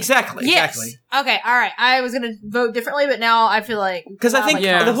or something. Exactly. Yes. Okay, alright. I was gonna vote differently, but now I feel like... Because I think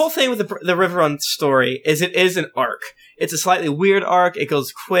the whole thing with the Riverrun story is it is an arc. It's a slightly weird arc. It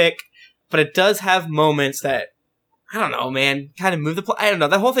goes quick, but it does have moments that, I don't know, man, kind of move the plot. I don't know.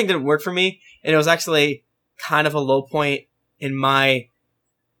 That whole thing didn't work for me, and it was actually kind of a low point in my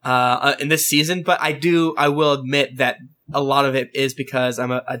in this season. But I will admit that a lot of it is because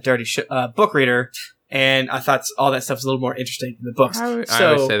I'm a dirty book reader, and I thought all that stuff was a little more interesting in the books. I would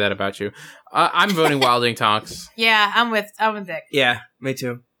say that about you. I'm voting Wildling Tonks. Yeah, I'm with Vic. Yeah, me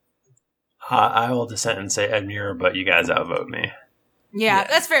too. I will dissent and say Edmure, but you guys outvote me. Yeah,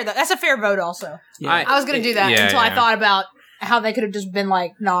 that's fair, though. That's a fair vote, also. Yeah. I was going to do that until I thought about how they could have just been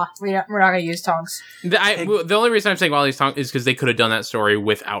like, nah, we're not going to use Tonks. The only reason I'm saying Wildling Tonks is because they could have done that story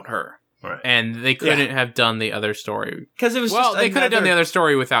without her. Right. And they couldn't have done the other story. Because it was they could have done the other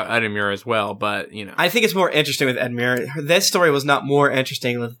story without Edmure as well, but, you know. I think it's more interesting with Edmure. This story was not more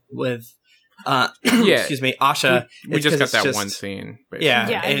interesting with excuse me, Asha. We just got that one scene. Basically. Yeah,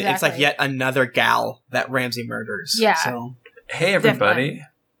 exactly. It's like yet another gal that Ramsay murders. Yeah. So. Hey, everybody.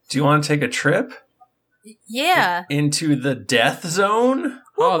 Do you want to take a trip? Yeah. Into the death zone?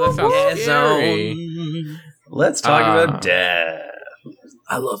 Oh, that sounds scary. Let's talk about death.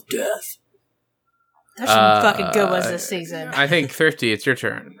 I love death. There's some fucking good ones this season. I think, Thrifty, it's your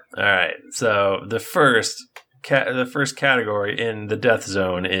turn. All right. So the first category in the death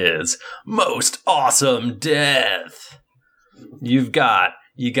zone is most awesome death. You got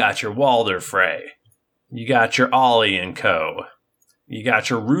your Walder Frey. You got your Ollie and Co. You got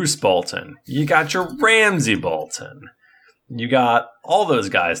your Roose Bolton. You got your Ramsay Bolton. You got all those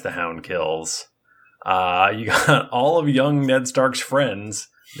guys the Hound kills. You got all of young Ned Stark's friends.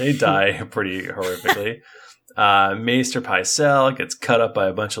 They die pretty horrifically. Maester Pycelle gets cut up by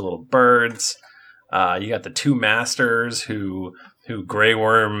a bunch of little birds. You got the two masters who Grey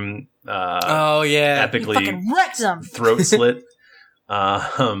Worm epically throat slit.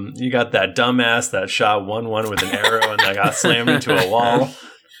 You got that dumbass that shot 1-1 with an arrow and that got slammed into a wall.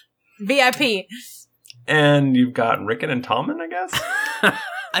 VIP. And you've got Rickon and Tommen, I guess.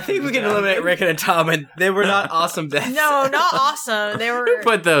 I think we can eliminate Rickon and Tom, and they were not awesome deaths. No, not awesome. They were. Who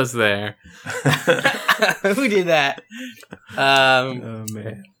put those there? Who did that? Oh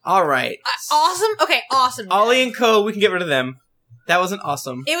man! All right, awesome. Okay, awesome. Ollie and Co. We can get rid of them. That wasn't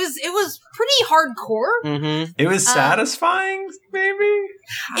awesome. It was pretty hardcore. Mm-hmm. It was satisfying, maybe.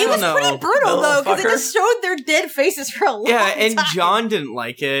 It was pretty brutal though, because it Motherfucker. just showed their dead faces for a long time. Yeah, and John didn't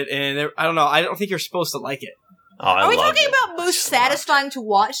like it, and I don't know. I don't think you're supposed to like it. Oh, I Are we loved talking it. about most satisfying to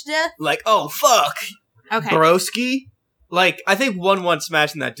watch death? Like, oh fuck, Okay. broski. Like, I think 1-1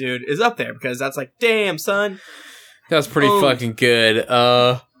 smashing that dude is up there because that's like, damn son. That was pretty fucking good.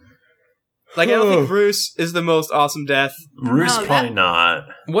 Like, I don't think Bruce is the most awesome death. Bruce No, probably not.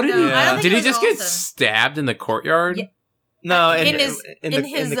 What did No, he? I don't think Did it he was just get awesome. stabbed in the courtyard? Yeah. No, in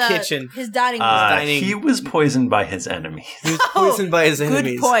the kitchen. his dining room. dining. He was poisoned by his enemies. He was poisoned by his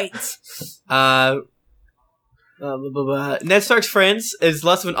enemies. Good point. Ned Stark's friends is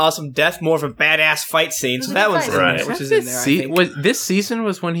less of an awesome death, more of a badass fight scene. So that one's in Right. there, which is in there. I think. This season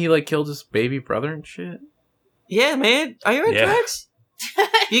was when he like killed his baby brother and shit. Yeah, man. Are you on Yeah. tracks?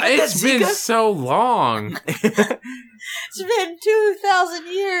 You got that It's been Zika? so long. It's been 2,000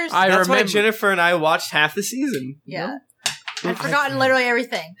 years. I That's why remember. Jennifer and I watched half the season. yeah. I've forgotten literally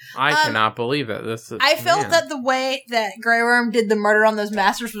everything. I cannot believe that. I felt that the way that Grey Worm did the murder on those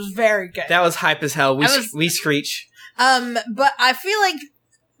masters was very good. That was hype as hell. That was- We screech. But I feel like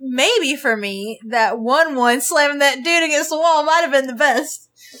maybe for me, that 1-1 slamming that dude against the wall might have been the best.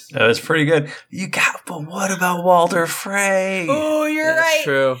 That was pretty good. But what about Walder Frey? Oh, you're That's right.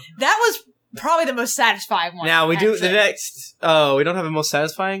 true. That was probably the most satisfying one. Now we do the actually. next. Oh, we don't have a most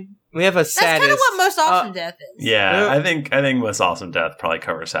satisfying. We have a That's saddest. kind of what most awesome death is. Yeah, Uh, I think Most Awesome Death probably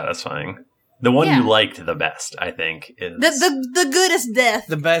covers satisfying. The one Yeah. you liked the best, I think, is The goodest death.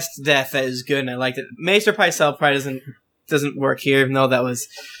 The best death that is good, and I liked it. Maester Pycelle probably doesn't work here, even though that was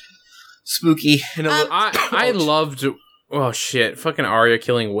spooky. And I loved. Oh shit! Fucking Arya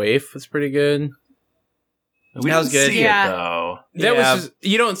killing Waif was pretty good. we that was didn't good. see Yeah. it though. That Yeah. was just,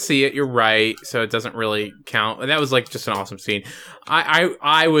 you don't see it. You're right, so it doesn't really count. And that was like just an awesome scene.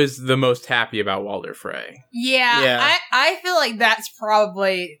 I was the most happy about Walder Frey. Yeah. I feel like that's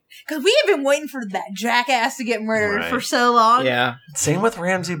probably because we have been waiting for that jackass to get murdered Right. for so long. Yeah. Same with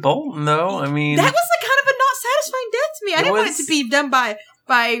Ramsay Bolton, though. I mean, That was like kind of a not satisfying death to me. I It didn't want it was- to be done by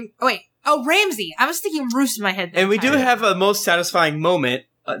Ramsay. I was thinking Roose in my head. And we do have a most satisfying moment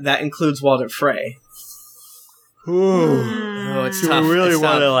that includes Walder Frey. Oh, it's Do tough. we really It's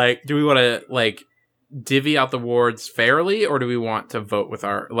want to tough. like? Do we want to like divvy out the wards fairly, or do we want to vote with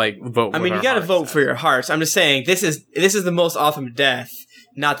our vote? I mean, you got to vote for your hearts. I'm just saying this is the most awesome death,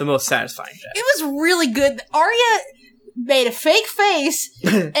 not the most satisfying death. It was really good. Arya made a fake face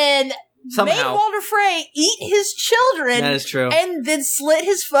and made Somehow. Walder Frey eat his children. That is true. And then slit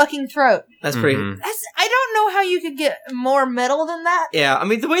his fucking throat. That's pretty. Mhm. I don't know how you could get more metal than that. Yeah, I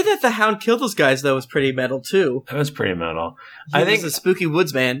mean the way that the Hound killed those guys though was pretty metal too. that was pretty metal. He I was think a spooky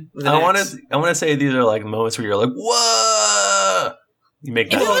woodsman. With an I want axe. to say these are like moments where you're like, whoa! You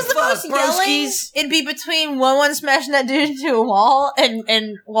make If that. it was the fuck, most yelling, broskies. it'd be between 1-1 smashing that dude into a wall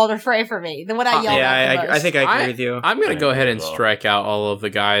and Walder Frey for me. The one I yelled Yeah, at the most. I think I agree with you. I'm gonna go ahead and Well. strike out all of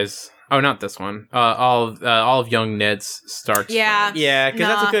the guys. Oh, not this one. All of young Ned's Stark's. Yeah. friends. Yeah, because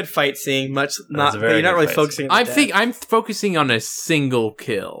that's Nah. a good fight scene. a very You're not good really fight focusing. on the death. I'm focusing on a single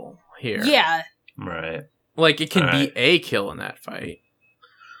kill here. Yeah. Right. Like it can Alright. be a kill in that fight.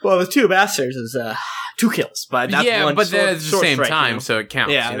 Well, the two bastards is 2 kills, but that's yeah, one but short, at the short same strike, time, you know? so it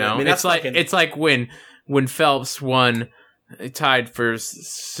counts. Yeah, you know, I mean, that's it's like when Phelps won, tied for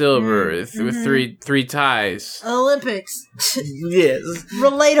silver with three ties. Olympics. Yes.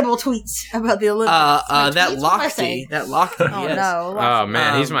 Relatable tweets about the Olympics. Like, That tweets, what am I Lochte. saying? That Lochte. Oh yes. no. Oh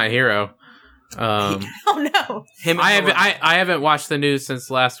man, he's Um, my hero. Oh no. Him and I haven't watched the news since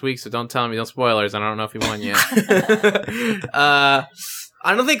last week, so don't tell me no spoilers. I don't know if he won yet.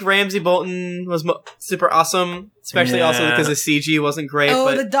 I don't think Ramsay Bolton was super awesome, especially also Yeah. because the CG wasn't great. Oh,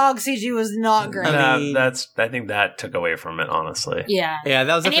 but the dog CG was not great. I mean- I think that took away from it, honestly. Yeah. yeah,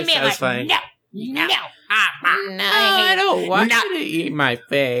 that was And he definitely made like, satisfying. no. I don't want you to eat my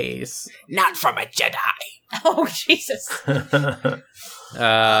face. Not from a Jedi. Oh Jesus.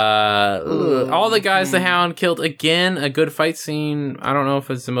 All the guys the Hound killed again. A good fight scene. I don't know if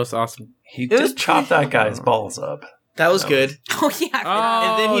it's the most awesome. He was did chop that guy's balls up. That was good. Oh yeah. I forgot.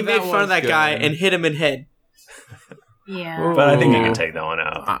 And then he made fun of that guy good. and hit him in head. Yeah. But I think you Ooh. can take that one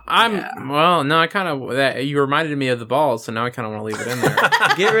out. Well, no, I kind of that you reminded me of the balls, so now I kind of want to leave it in there.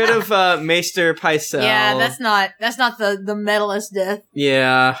 Get rid of Maester Pycelle. Yeah, that's not the metalist death.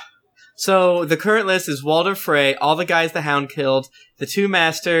 Yeah. So the current list is Walder Frey, all the guys the Hound killed, the 2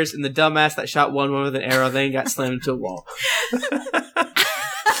 masters, and the dumbass that shot one with an arrow, then got slammed into a wall. I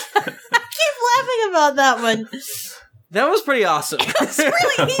keep laughing about that one. That was pretty awesome. It was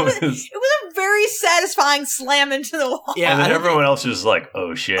a very satisfying slam into the wall. Yeah, and then everyone else is like,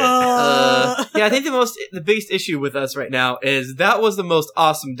 "Oh shit!" Yeah, I think the biggest issue with us right now is that was the most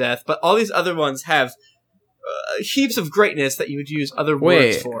awesome death, but all these other ones have heaps of greatness that you would use other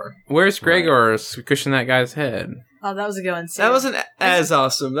words for. Where's Gregor squishing that guy's head? Oh, that was a good one. That wasn't as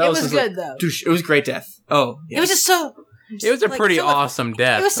awesome. That it was good though. It was great death. Oh, yes. It was just so. It was a pretty awesome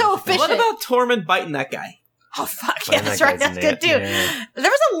death. It was so efficient. What about Tormund biting that guy? Oh fuck yeah, that's right. That's good too. Yeah.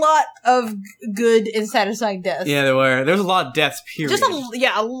 There was a lot of good and satisfying deaths. Yeah, there were. There was a lot of deaths. Period. Just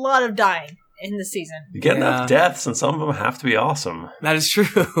a lot of dying in the season. You get enough deaths, and some of them have to be awesome. That is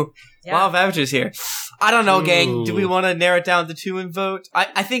true. Yeah. Law of averages here. I don't know, gang. Do we want to narrow it down to 2 and vote? I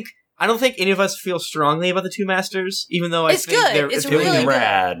don't think any of us feel strongly about the 2 masters, even though it's good. It's really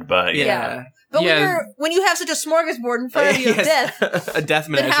rad, but yeah. But when you have such a smorgasbord in front of you of death, a death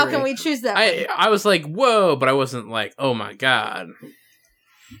menagerie, then how can we choose that? I was like, whoa, but I wasn't like, oh my god.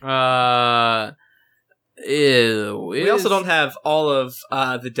 Ew. We also don't have all of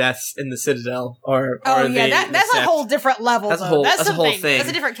the deaths in the Citadel. That's a whole different level. That's a whole thing. That's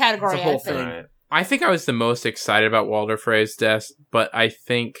a different category. That's a whole thing. Right. I think I was the most excited about Walder Frey's death, but I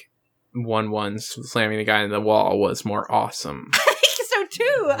think 1-1 slamming the guy in the wall was more awesome. So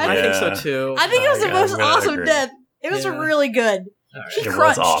too. I think so too. I think it was the most awesome death. It was really good. He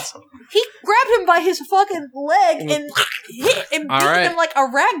crunched. Was awesome. He grabbed him by his fucking leg and beat him like a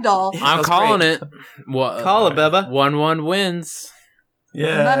rag doll. I'm calling it. Call it, Bubba. 1-1 wins.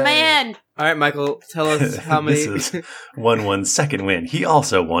 Yeah. My man. All right, Michael, tell us how many. This is 1-1 second win. He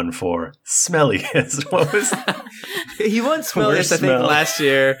also won for Smelliest. What was that? He won Smelliest, I think, last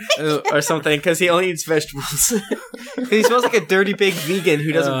year or something, because he only eats vegetables. He smells like a dirty big vegan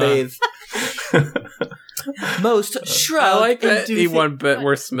who doesn't bathe. Most shrug. I like that he won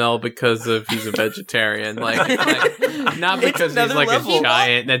worse smell because he's a vegetarian. Like not because he's like a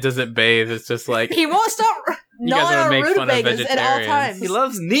giant that doesn't bathe. It's just like he won't stop gnawing on rutabagas at all times. He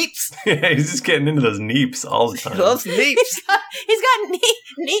loves neeps. Yeah, he's just getting into those neeps all the time. He loves neeps. He's got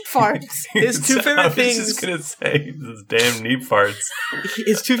neat farts. His 2 favorite things. I was just gonna say those damn neep farts.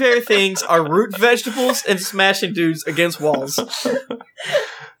 His 2 favorite things are root vegetables and smashing dudes against walls.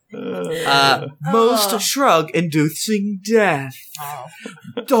 Most shrug-inducing death.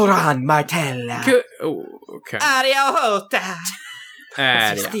 Doran Martella. Okay. Ariahota.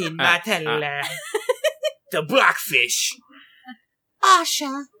 Justine Martella. The Blackfish.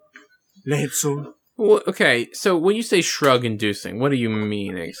 Asha. Letso. Well, okay, so when you say shrug-inducing, what do you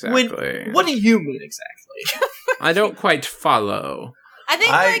mean exactly? What do you mean exactly? I don't quite follow. I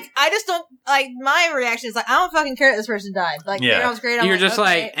think, I just don't, my reaction is, I don't fucking care that this person died. It was great. You're just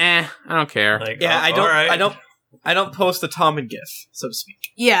okay. I don't care. I don't post the Tommen gif, so to speak.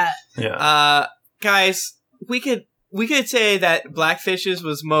 Yeah. Guys, we could say that Blackfish's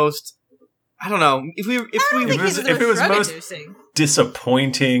was most, I don't know, if it was most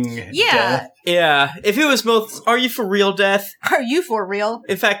disappointing death. Yeah. If it was most Are You For Real death? Are you for real?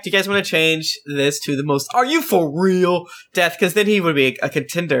 In fact, do you guys want to change this to the most Are You For Real death? Because then he would be a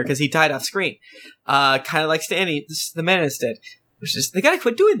contender because he died off screen. Kind of like Stanley, the Menace did. Which is, they gotta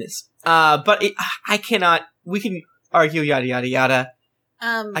quit doing this. But I cannot, we can argue yada yada yada.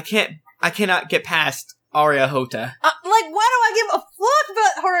 I cannot get past Ariahota. Why do I give a fuck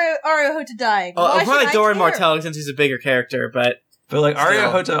about Ariahota dying? Oh, probably Doran Martell since he's a bigger character, but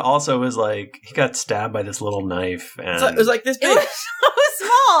Ariahota also was he got stabbed by this little knife, and it was like this big. It was so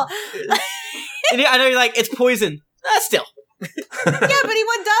small. And I know you're like, it's poison. Still. Yeah, but he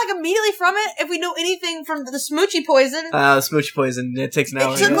wouldn't die immediately from it. If we know anything from the Smoochy poison, the Smoochy poison, it takes an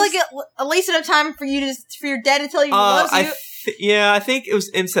hour. It took at least enough time for your dad to tell you he loves you. I think it was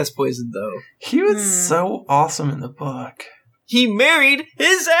incest poison though. He was so awesome in the book. He married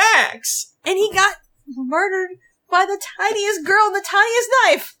his ex, and he got murdered by the tiniest girl and the tiniest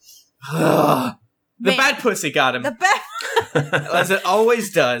knife. The bad pussy got him. As it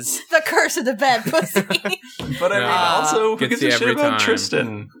always does. The curse of the bad pussy. But I mean, also, who gives a shit about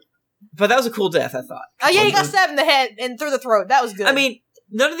Tristan? But that was a cool death, I thought. Oh yeah, he got stabbed in the head and through the throat. That was good. I mean,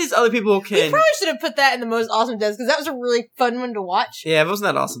 none of these other people can... We probably should have put that in the most awesome deaths, because that was a really fun one to watch. Yeah, it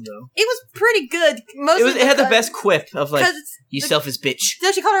wasn't that awesome, though. It was pretty good. It had the best quip of, you selfish bitch.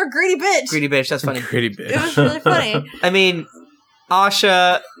 Then she called her a greedy bitch. Greedy bitch, that's funny. Greedy bitch. It was really funny. I mean,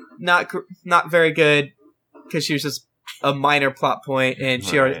 Asha, not very good, because she was just a minor plot point, and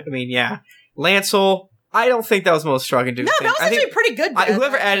she already... I mean, yeah. Lancel, I don't think that was the most strong-inducing. No, that was actually pretty good.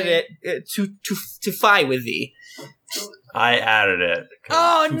 Whoever added it to fight with thee. I added it.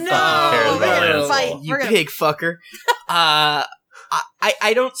 Oh no! We're gonna fight. You pig fucker. I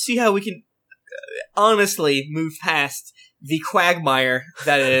don't see how we can honestly move past the quagmire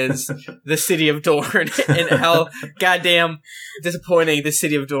that is the city of Dorne and how goddamn disappointing the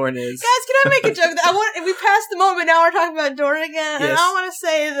city of Dorne is. Guys, can I make a joke? We passed the moment, now we're talking about Dorne again, and I want to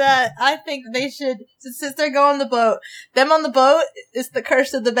say that I think they should, since they're going on the boat, them on the boat is The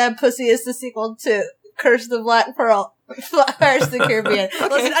Curse of the Bad Pussy is the sequel to Curse of the Black Pearl. Pirates of the Caribbean. Okay.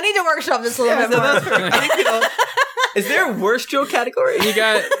 Listen, I need to workshop this a little bit more. I think, is there a worst joke category? You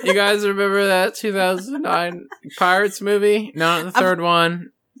guys remember that 2009 Pirates movie? Not the third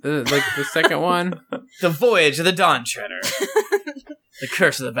one. The second one. The Voyage of the Dawn Treader. The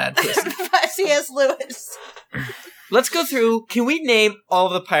Curse of the Bad Pussy. C.S. Lewis. Let's go through. Can we name all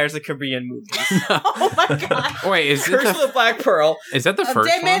of the Pirates of the Caribbean movies? Oh my god. Wait, is Curse of the Black Pearl. Is that the first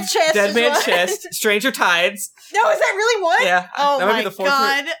Dead one? Man's Chest. Dead Man's Chest. Stranger Tides. No, is that really one? Yeah. Oh that might my be the fourth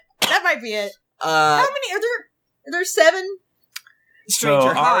god. That might be it. How many are there? Are there 7? So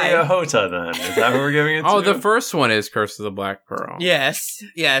Arya Hota then. Is that what we're giving it to? Oh, the first one is Curse of the Black Pearl. Yes.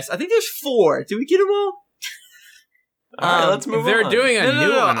 I think there's 4. Did we get them all? Alright, let's move on. They're doing a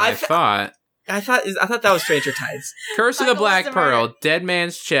new one, I thought. I thought that was Stranger Tides. Curse of the Black Pearl, Dead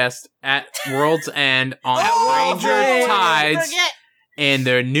Man's Chest, At World's End, on Stranger Tides, and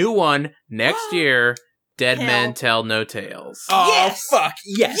their new one next year, Dead Men Tell No Tales. Oh, yes! Fuck.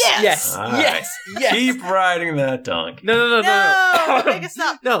 Yes. Right. Yes. Keep riding that donkey. No. Make it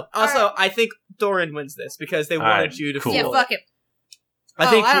stop. No, also, I think Doran wins this because they wanted you to cool. Yeah, fuck him.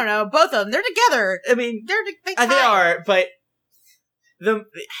 I don't know. Both of them. They're together. I mean, they are, but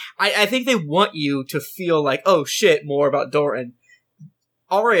I think they want you to feel like, oh shit, more about Doran.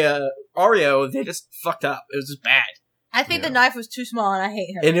 Ario, they just fucked up. It was just bad. I think the knife was too small and I hate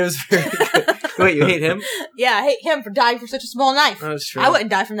him. And it was very good. Wait, you hate him? Yeah, I hate him for dying for such a small knife. That's true. I wouldn't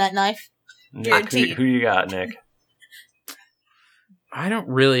die from that knife. Nick, who you got, Nick? I don't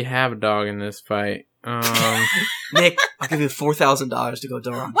really have a dog in this fight. Nick, I'll give you $4,000 to go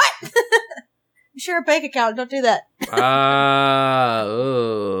Doran. What? Share a bank account. Don't do that.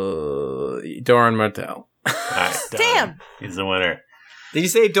 Doran Martell. Right, damn. He's the winner. Did you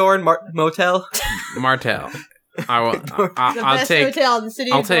say Doran Motel? Martell. I'll best take hotel in the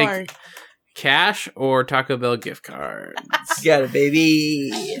city of Dorne. take cash or Taco Bell gift cards. Got it,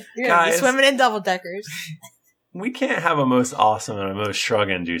 baby. You're gonna be Guys. swimming in double deckers. We can't have a most awesome and a most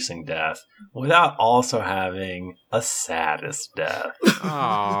shrug-inducing death without also having a saddest death.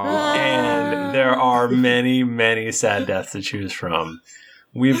 Aww. And there are many, many sad deaths to choose from.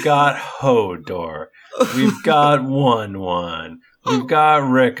 We've got Hodor. We've got 1-1. We've got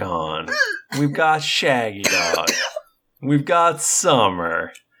Rickon. We've got Shaggy Dog. We've got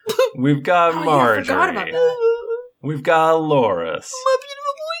Summer. We've got Marjorie. I forgot about that. We've got Loras. My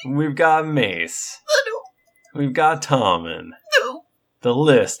beautiful boy. We've got Mace. We've got Tommen. No. The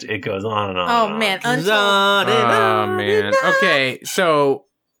list, it goes on and on. Oh and on. man, Oh man. Okay, so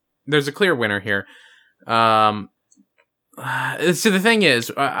there's a clear winner here. So the thing is,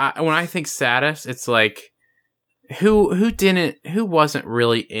 when I think saddest, it's like who wasn't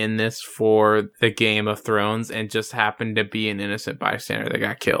really in this for the Game of Thrones and just happened to be an innocent bystander that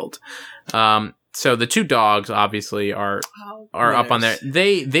got killed. So the 2 dogs obviously are up on there.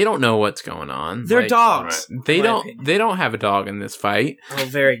 They don't know what's going on. They're dogs. They don't have a dog in this fight. Oh,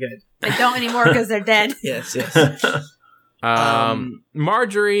 very good. They don't anymore because they're dead. Yes.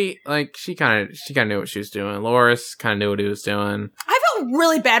 Marjorie, like she kind of knew what she was doing. Loras kind of knew what he was doing. I felt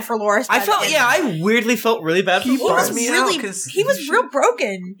really bad for Loras. I weirdly felt really bad for He Loras. bums me out because he was real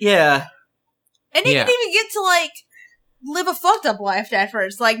broken. Yeah. And he didn't even get to like live a fucked up life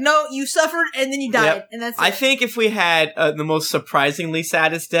afterwards. Like, no, you suffered and then you died, Yep. and that's it. I think if we had the most surprisingly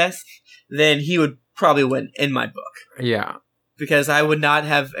saddest death, then he would probably win in my book. Yeah. Because I would not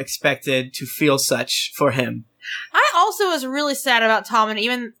have expected to feel such for him. I also was really sad about Tommen,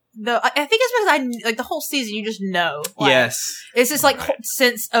 even though I think it's because the whole season you just know. Like, Yes. It's this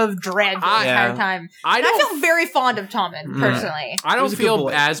sense of dread the entire time. I feel very fond of Tommen, personally. I don't feel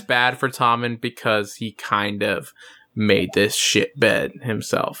as bad for Tommen because he kind of made this shit bed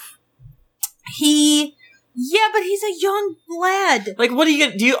himself. Yeah, but he's a young lad. Like, what are you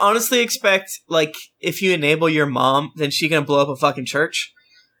gonna... Do you honestly expect, like, if you enable your mom, then she gonna blow up a fucking church?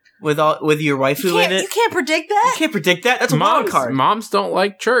 With your waifu in it? You can't predict that. You can't predict that? That's a wild card. Moms don't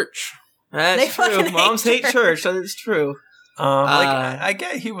like church. That's true. Moms hate church. That is true. I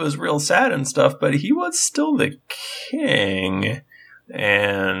get he was real sad and stuff, but he was still the king.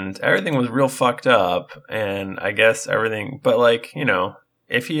 and everything was real fucked up, and I guess everything, but like, you know,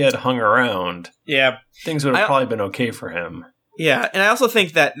 if he had hung around, things would have probably been okay for him. Yeah, and I also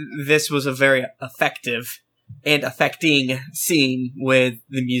think that this was a very effective and affecting scene with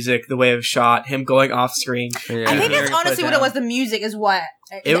the music, the way it was shot, him going off screen. Yeah. I think that's honestly what it was. The music is what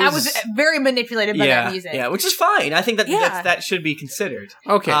I was very manipulated by that music. Yeah, which is fine. I think that should be considered.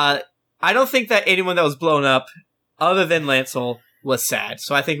 Okay. I don't think that anyone that was blown up, other than Lancel, was sad.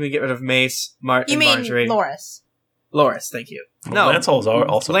 So I think we get rid of Mace, Marjorie. You mean Loris? Loris, thank you. No, Lancel's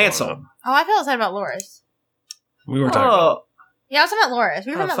also Lancel. Oh, I felt sad about Loris. We were talking about... Yeah, I was talking about Loris.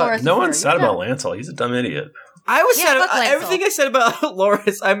 We were talking about Loris. No one's sad about Lancel. He's a dumb idiot. I was sad about everything I said about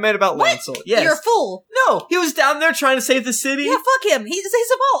Loris. I meant about Lancel. Yes. You're a fool. No, he was down there trying to save the city. Yeah, fuck him. He's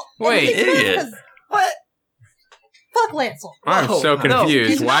a vault. Wait, idiot. What? Fuck Lancel. I'm so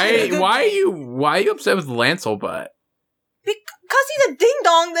confused. No, why are you upset with Lancel butt? Because he's a ding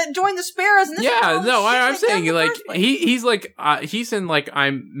dong that joined the Sparrows. And I'm saying like he's like he's in like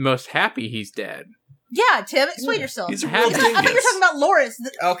I'm most happy he's dead. Yeah, Tim, explain yourself. He's I thought you were talking about Loris.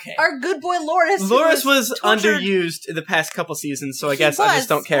 Okay. Our good boy Loris. Loris was underused in the past couple seasons, so I guess I just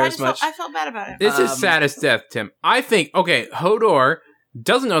don't care as much. I felt bad about it. This is sad as death, Tim. I think, Hodor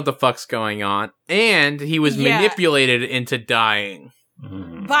doesn't know what the fuck's going on, and he was manipulated into dying.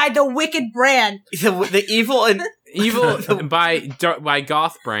 By the wicked Bran. The evil and... by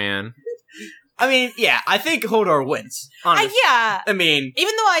Goth Bran. I mean, yeah, I think Hodor wins. Honestly. I mean,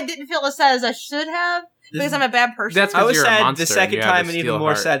 even though I didn't feel as sad as I should have, because I'm a bad person. That's I was you're sad a monster the second time and even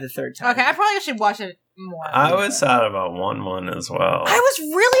more sad the third time. Okay, I probably should watch it more. I was sad about 1-1 as well. I was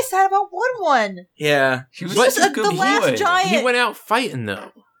really sad about 1-1. Yeah. He was just a good the last giant. He went out fighting, though.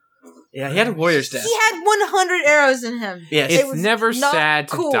 Yeah, he had a warrior's death. He had 100 arrows in him. Yes. It's never sad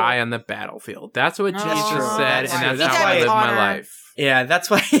to die on the battlefield. That's what Jesus said, and that's how I live my life. Yeah, that's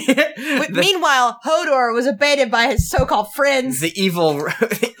why. Meanwhile, Hodor was abated by his so-called friends. The evil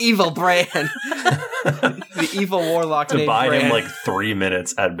Bran. The evil warlock to buy Bran. him like 3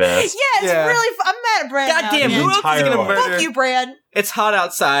 minutes at best. Yeah, it's really... I'm mad at Bran. Goddamn, who else is going to murder? Fuck you, Bran. It's hot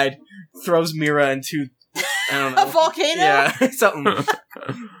outside. Throws Mira into, I don't know. A volcano? Yeah, something.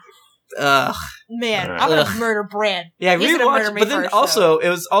 Ugh. Man, I'm going to murder Bran. Yeah, he's going to murder me. But then also, it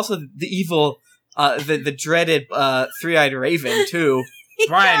was also the evil... the dreaded three-eyed raven too.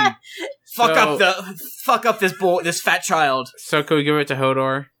 Bran, fuck up this fat child. So can we give it to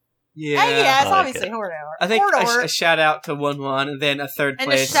Hodor? Yeah, it's obviously Hodor. I think a shout out to 1-1 and then a third place.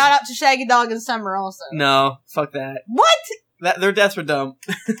 And a shout out to Shaggy Dog and Summer also. No, fuck that. What? Their deaths were dumb.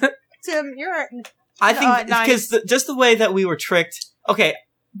 Tim, you're. I think because just the way that we were tricked. Okay,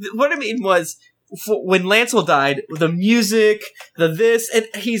 what I mean was. When Lancel died, the music, the this, and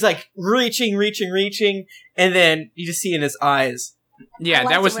he's like reaching, and then you just see in his eyes. Yeah,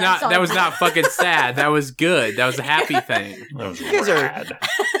 that was not fucking sad. That was good. That was a happy thing. That was rad.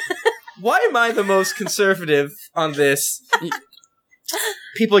 Why am I the most conservative on this?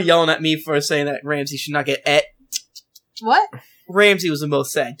 People yelling at me for saying that Ramsay should not get et. What? Ramsay was the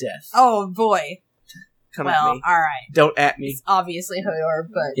most sad death. Oh boy. Come at me. All right. Don't at me. It's obviously Hodor,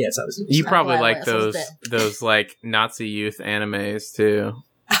 but yeah, it's obviously. You probably like those like Nazi youth animes too.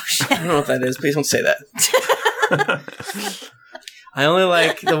 Oh shit! I don't know what that is. Please don't say that. I only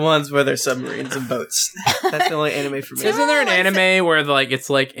like the ones where there's submarines and boats. That's the only anime for me. Isn't there an anime where like it's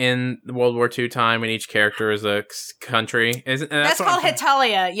like in World War II time and each character is a country? That's called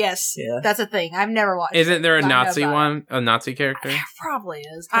Hetalia. Yes, that's a thing. I've never watched. Isn't there a Nazi one? A Nazi character? There probably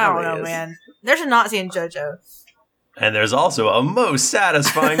is. I don't know, man. There's a Nazi in JoJo. And there's also a most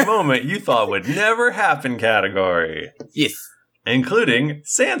satisfying moment you thought would never happen category. Yes. Including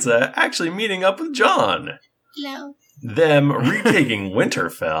Sansa actually meeting up with Jon. No. Them retaking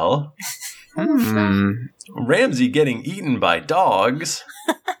Winterfell. Ramsay getting eaten by dogs.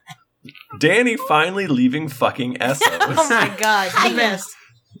 Dany finally leaving fucking Essos. Oh my god, the best.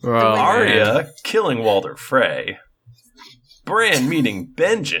 Arya killing Walder Frey. Bran meeting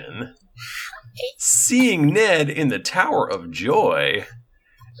Benjen. Seeing Ned in the Tower of Joy.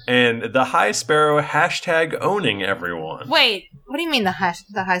 And the High Sparrow hashtag owning everyone. Wait, what do you mean the High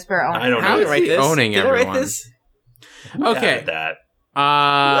Sparrow owning? I don't know. How is he owning everyone? Did I write this? Okay. That.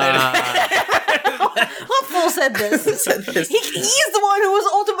 What fool said this? He's the one who was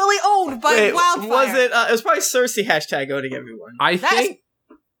ultimately owned by Wildfire. Was it? It was probably Cersei hashtag owning everyone. I think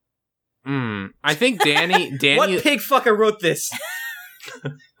Dany. What pig fucker wrote this?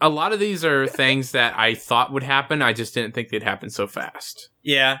 A lot of these are things that I thought would happen. I just didn't think they'd happen so fast.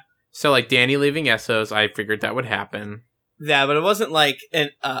 Yeah. So like Dany leaving Essos, I figured that would happen. Yeah, but it wasn't like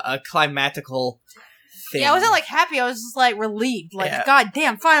a climatical thing. Yeah, I wasn't like happy. I was just like relieved. Like, God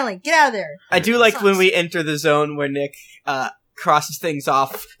damn, finally, get out of there. I do like when we enter the zone where Nick crosses things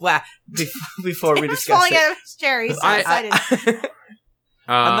off before we discuss falling it. out of his chair. He's so excited.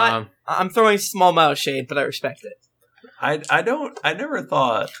 I'm throwing small amount of shade, but I respect it. I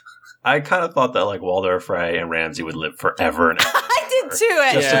kind of thought that like Waldorf Frey and Ramsey would live forever and ever. I did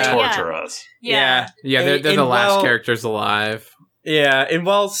too. Just to torture us. Yeah, they're the last characters alive. Yeah, and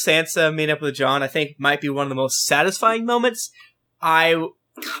while Sansa meeting up with Jon, I think might be one of the most satisfying moments. I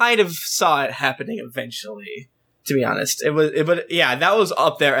kind of saw it happening eventually, to be honest. But that was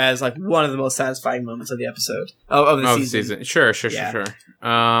up there as like one of the most satisfying moments of the episode of the season. Sure.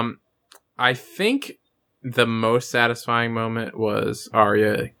 I think the most satisfying moment was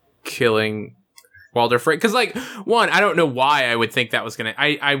Arya killing Walder Frey. Because, like, one, I don't know why I would think that was going to...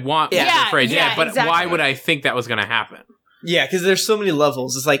 I want Walder Frey dead, but exactly. Why would I think that was going to happen? Yeah, because there's so many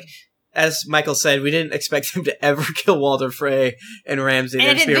levels. It's like, as Michael said, we didn't expect him to ever kill Walder Frey and Ramsay.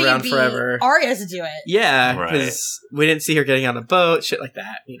 They'd just be around forever. Arya to do it. Yeah, because we didn't see her getting on a boat, shit like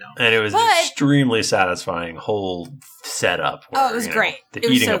that, you know. And it was an extremely satisfying whole setup. Where, it was great. The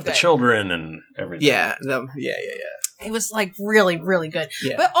eating of the children and everything. Yeah. It was like really, really good.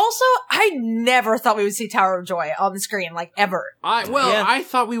 Yeah. But also, I never thought we would see Tower of Joy on the screen, like ever. I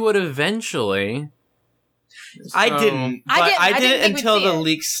thought we would eventually. I didn't. But I didn't until the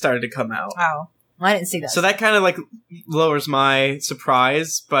leaks started to come out. Oh. I didn't see that. So that kind of like lowers my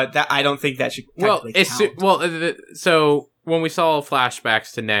surprise, but that I don't think that should count. So when we saw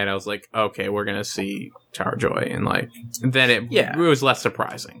flashbacks to Ned, I was like, okay, we're gonna see Tower of Joy, and like then it was less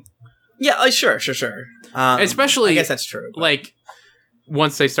surprising. Yeah, sure. Especially, I guess that's true. But. Like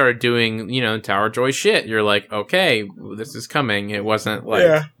once they started doing, Tower of Joy shit, you're like, okay, this is coming. It wasn't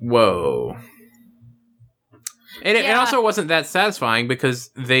like, whoa. And it also wasn't that satisfying because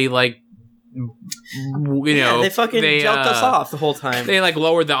they like, they fucking jumped us off the whole time. They like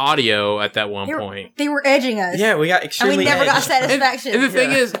lowered the audio at that one point. They were edging us. Yeah, we got extremely. And we never got satisfaction. And the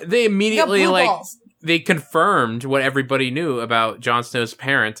thing is, they immediately they confirmed what everybody knew about Jon Snow's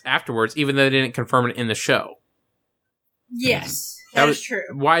parents afterwards, even though they didn't confirm it in the show. Yes, that is true.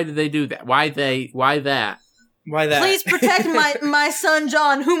 Why did they do that? Why that? Why that? Please protect my son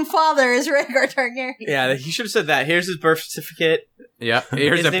Jon, whom father is Rhaegar Targaryen. Yeah, he should have said that. Here's his birth certificate. Yeah,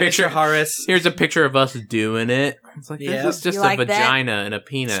 here's a picture. Here's a picture of us doing it. It's like this is just a vagina and a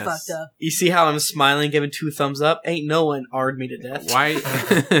penis. It's fucked up. You see how I'm smiling, giving 2 thumbs up? Ain't no one R'd me to death. Why?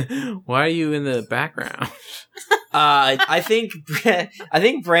 Why are you in the background? I think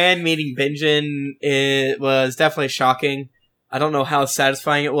Bran meeting Benjen was definitely shocking. I don't know how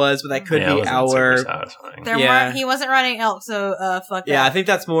satisfying it was, but that could be our. He wasn't riding elk, so fuck that. Yeah, I think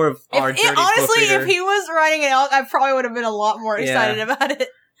that's more of our. Honestly, if he was riding an elk, I probably would have been a lot more excited about it.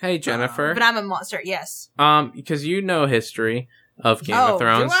 Hey, Jennifer. But I'm a monster. Yes. Because you know history of Game of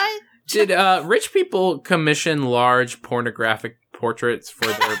Thrones. Do I? Did rich people commission large pornographic portraits for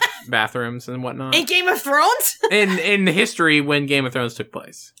their bathrooms and whatnot in Game of Thrones? in history when Game of Thrones took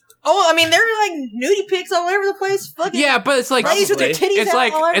place. Oh, I mean, there are like nudie pics all over the place. Fucking but it's like ladies with their titties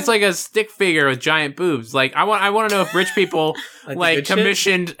out it's like a stick figure with giant boobs. Like I want to know if rich people like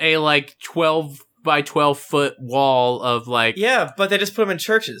commissioned a like 12 by 12 foot wall of like but they just put them in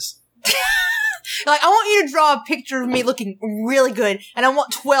churches. Like, I want you to draw a picture of me looking really good, and I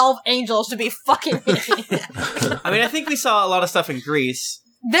want 12 angels to be fucking me. I mean, I think we saw a lot of stuff in Greece.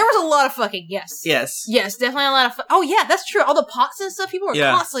 There was a lot of fucking, yes. Yes. Yes, definitely a lot of oh yeah, that's true. All the pots and stuff, people were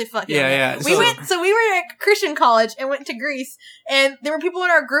constantly fucking. Yeah. We were at Christian college and went to Greece, and there were people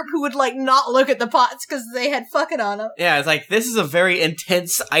in our group who would like not look at the pots because they had fucking on them. Yeah, it's like, this is a very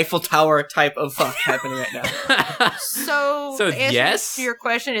intense Eiffel Tower type of fuck happening right now. So the answer to your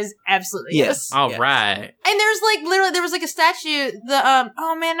question is absolutely yes. All right. And there's like, literally, there was like a statue,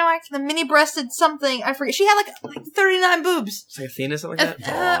 the mini-breasted something, I forget. She had like 39 boobs. It's like Athena, something like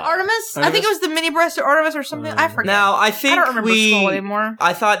that? Artemis? I think it was the mini-breasted Artemis or something. I forget. Now, I don't remember school anymore.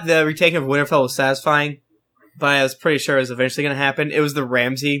 I thought the retaking of Winterfell was satisfying, but I was pretty sure it was eventually going to happen. It was the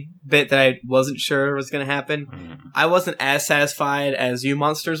Ramsay bit that I wasn't sure was going to happen. I wasn't as satisfied as you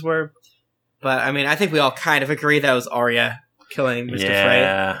monsters were, but I mean, I think we all kind of agree that it was Arya killing Mr. Frey.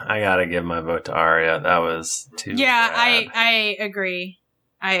 Yeah, I gotta give my vote to Arya. That was too bad. I agree.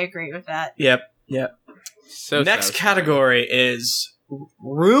 I agree with that. Yep. So next category is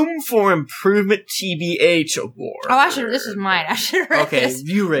Room for Improvement TBH Award. Oh, this is mine. I should have read this.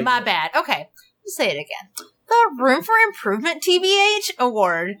 Okay, you read My bad. Okay, let's say it again. The Room for Improvement TBH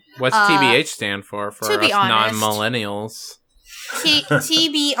Award. What's TBH stand for us non-millennials?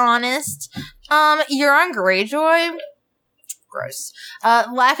 To be honest, Euron Greyjoy gross.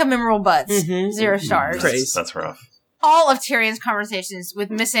 Lack of memorable butts, 0 stars. That's rough. All of Tyrion's conversations with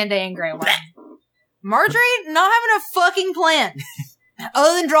Missandei and Grey Worm. Marjorie not having a fucking plan.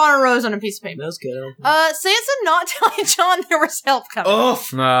 Other than drawing a rose on a piece of paper. That was good. Sansa not telling Jon there was help coming.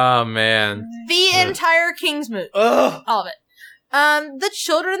 Oh, man. The entire Kingsmoot. Oh. All of it. The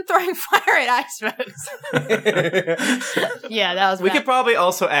children throwing fire at ice folks. Yeah, that was bad. We could probably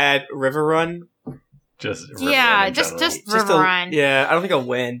also add River Run. Just River Run. Yeah, I don't think I'll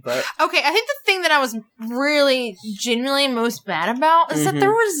win, but okay. I think the thing that I was really genuinely most mad about is that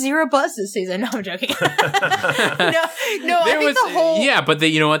there was 0 butts this season. No, I'm joking. no. I think the whole but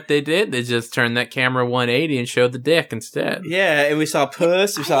you know what they did? They just turned that camera 180 and showed the dick instead. Yeah, and we saw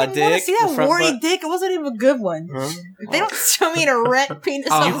puss. We saw a dick. See that warty dick? It wasn't even a good one. They don't show me an erect penis.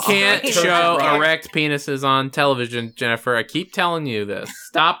 You can't show erect penises on television, Jennifer. I keep telling you this.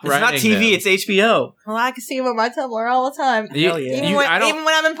 Stop writing. It's not TV. It's HBO. Well, I can see them on my Tumblr all the time. Hell yeah. Even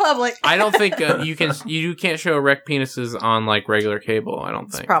when I'm in public. I don't think you can't show erect penises on like regular cable. I don't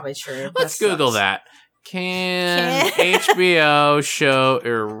think. It's probably true. Let's Google that. Can HBO show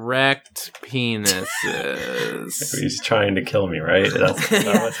erect penises? He's trying to kill me, right? That's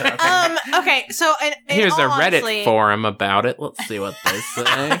what's happening. Okay, so here's a Reddit forum about it. Let's see what they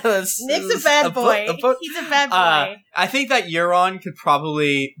say. Nick's a bad boy. He's a bad boy. I think that Euron could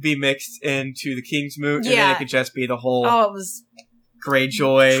probably be mixed into the Kingsmoot, and then it could just be the whole. Oh, it was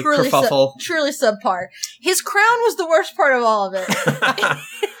Greyjoy kerfuffle. Truly subpar. His crown was the worst part of all of it.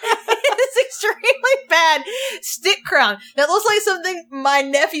 It's extremely bad stick crown that looks like something my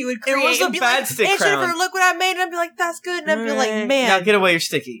nephew would create. It was a bad stick crown. Jennifer, look what I made, and I'd be like, "That's good," and I'd be like, "Man, now get away, you're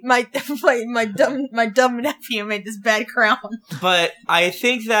sticky." My dumb nephew made this bad crown. But I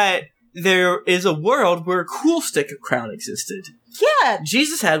think that there is a world where a cool stick crown existed. Yeah,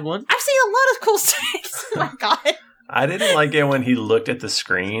 Jesus had one. I've seen a lot of cool sticks. Oh my god. I didn't like it when he looked at the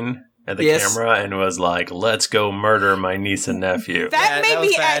screen at the camera and was like, "Let's go murder my niece and nephew." That made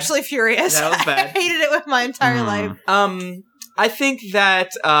me actually furious. That was bad. I hated it with my entire life. I think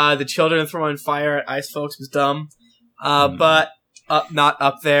that the children throwing fire at ice folks was dumb, but not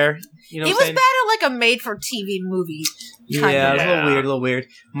up there. You know, it was bad at like a made-for-TV movie. Yeah, it was a little weird.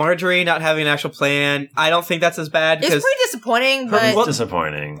 Marjorie not having an actual plan. I don't think that's as bad. It's pretty disappointing. But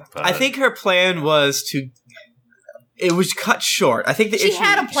disappointing. But I think her plan was to. It was cut short. I think she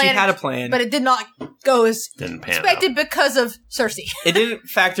had a plan, but it did not go as expected because of Cersei. It didn't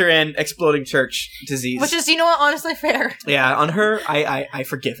factor in exploding church disease, which is, you know what, honestly fair. Yeah, on her, I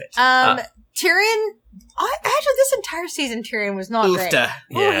forgive it. Tyrion. Actually, this entire season, Tyrion was not great.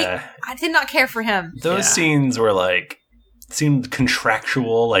 Yeah, I did not care for him. Those scenes were seemed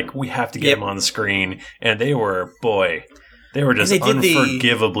contractual. Like, we have to get him on the screen, and they were just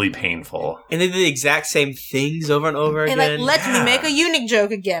unforgivably painful. And they did the exact same things over and over again. And let me make a eunuch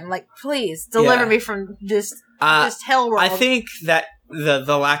joke again. Like, please, deliver me from this hell world. I think that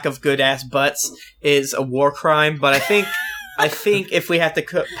the lack of good-ass butts is a war crime, but I think if we have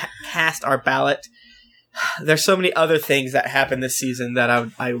to cast our ballot, there's so many other things that happened this season that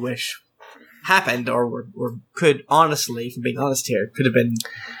I wish happened or could, honestly, if I'm being honest here, could have been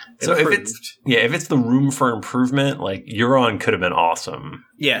So improved. if it's the room for improvement, like, Euron could have been awesome.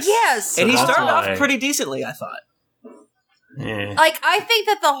 Yes. So and he started off pretty decently, I thought. Yeah. Like, I think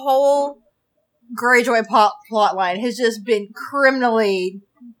that the whole Greyjoy plot line has just been criminally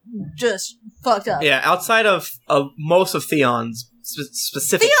just fucked up. Yeah, outside of most of Theon's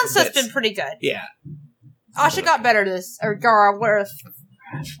specific Theon's stuff's bits. been pretty good. Yeah. Asha got better this, or Gara, whatever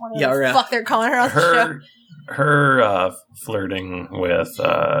the fuck they're calling her on the show. Her flirting with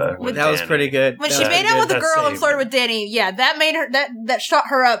that Dany. was pretty good. When she made out with the girl and flirted with Dany, that made her that shot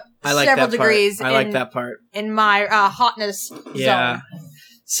her up several degrees. I like that part in my hotness zone.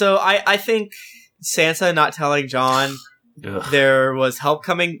 So I think Sansa not telling Jon there was help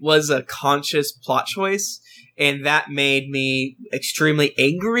coming was a conscious plot choice, and that made me extremely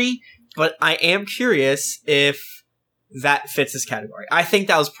angry. But I am curious if that fits this category. I think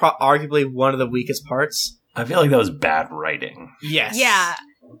that was arguably one of the weakest parts. I feel like that was bad writing. Yes. Yeah.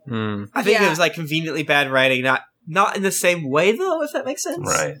 I think it was conveniently bad writing, not in the same way though, if that makes sense.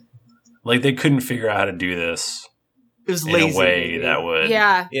 Right. Like, they couldn't figure out how to do this. It was in lazy. a way that would.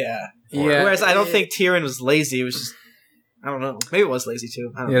 Yeah. Whereas I don't think Tyrion was lazy. It was just, I don't know. Maybe it was lazy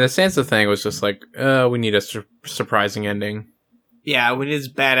too. I don't know. The Sansa thing was just like, we need a surprising ending. Yeah, we need this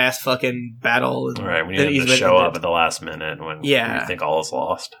badass fucking battle. Right, we need him to show up at the last minute when we think all is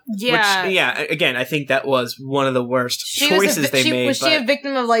lost. Yeah. Which, again, I think that was one of the worst choices they made. Was she a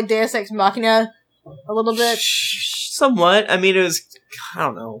victim of, Deus Ex Machina? A little bit? Somewhat. I mean, it was, I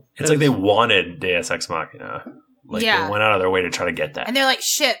don't know. It's like they wanted Deus Ex Machina. Like, they went out of their way to try to get that. And they're like,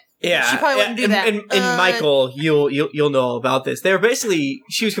 shit. Yeah, she probably wouldn't do that. And Michael, you'll know all about this. They were basically,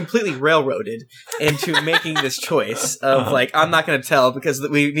 she was completely railroaded into making this choice of like, I'm not going to tell because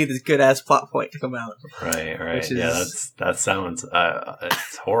we need this good ass plot point to come out. Right. Yeah, that sounds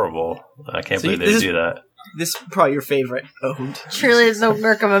it's horrible. I can't believe they do that. This is probably your favorite owned. Truly is the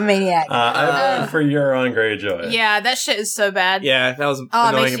work of a maniac. I voted for Euron Greyjoy. Yeah, that shit is so bad. Yeah, that was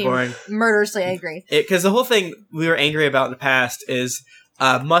annoying and boring. Murderously angry. Because the whole thing we were angry about in the past is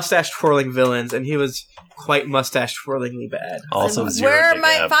mustache twirling villains, and he was quite mustache twirlingly bad. Also,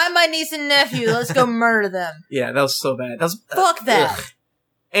 find my niece and nephew. Let's go murder them. Yeah, that was so bad. Fuck that. Ugh.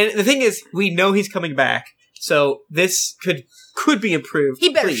 And the thing is, we know he's coming back, so this could be improved. He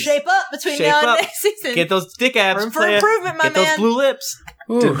better shape up between now and next season. Get those dick abs. Room for improvement, my man. Get those blue lips.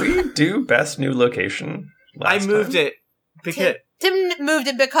 Did we do best new location last I moved time? it because Tim moved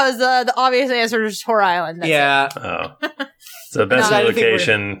it because the obvious answer is Tor Island. That's it. Oh. So best new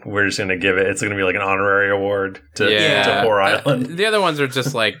location, we're just going to give it, it's going to be like an honorary award to Whore Island. The other ones are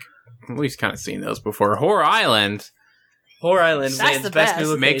just like, we've kind of seen those before. Whore Island wins the best new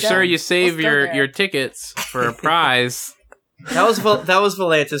location. Make sure you save your tickets for a prize. That was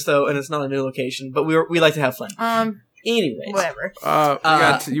Volantis though, and it's not a new location, but we like to have fun. Anyways, whatever.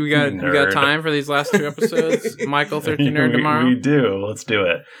 We got time for these last two episodes. Michael 13 Nerd tomorrow. We do. Let's do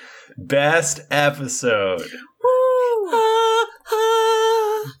it. Best episode.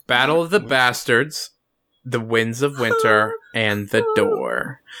 Battle of the Bastards, The Winds of Winter, and The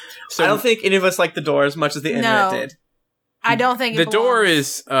Door. So I don't think any of us like The Door as much as the internet did. I don't think The Door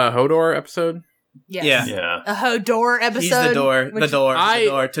is a Hodor episode. Yes. Yeah. A Hodor episode. He's the door.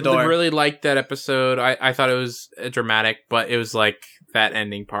 I really liked that episode. I thought it was dramatic, but it was like that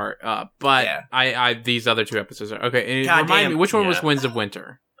ending part. But these other two episodes are okay. Remind me, which one was Winds of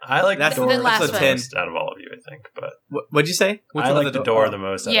Winter? I like that The Door the last the most out of all of you, I think. But what'd you say? I like The Door the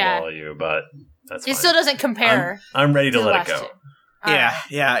most out of all of you, but that's fine. It still doesn't compare. I'm ready to let it go.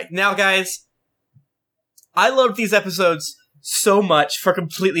 Yeah. Now, guys, I loved these episodes so much for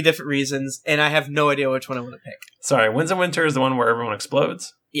completely different reasons, and I have no idea which one I want to pick. Sorry, Winds of Winter is the one where everyone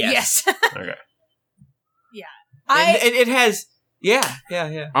explodes? Yes. Okay. Yeah. And it has... Yeah.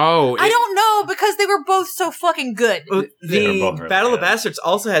 Oh. I don't know, because they were both so fucking good. The Battle of the Bastards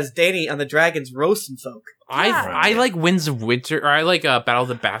also has Dany on the dragons roasting folk. I like Winds of Winter, or I like Battle of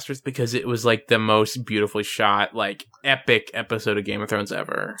the Bastards because it was like the most beautifully shot, like epic episode of Game of Thrones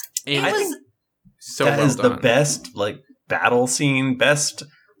ever. And It was so that well is the done. best like battle scene, best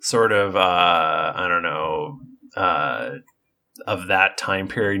sort of I don't know of that time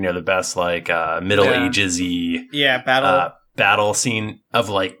period. You know, the best like Middle Ages-y battle scene of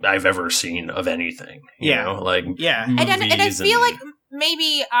like I've ever seen of anything. You know, like and I feel like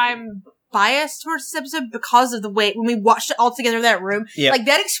maybe I'm biased towards this episode because of the way when we watched it all together in that room. Like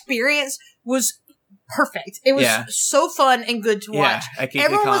that experience was perfect. It was so fun and good to watch.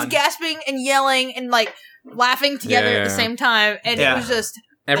 Everyone was gasping and yelling and like laughing together at the same time, and it was just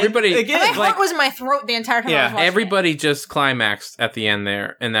everybody. My heart was in my throat the entire time. I was watching everybody just climaxed at the end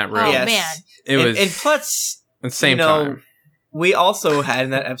there in that room. Oh man, it was and plus at the same time. We also had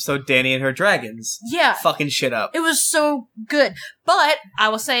in that episode Dany and her dragons. Yeah, fucking shit up. It was so good, but I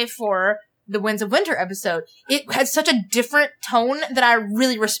will say for the Winds of Winter episode, it had such a different tone that I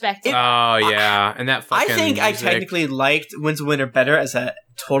really respected. Oh yeah, and that fucking I think music. I technically liked Winds of Winter better as a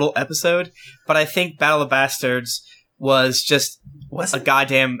total episode, but I think Battle of Bastards was just a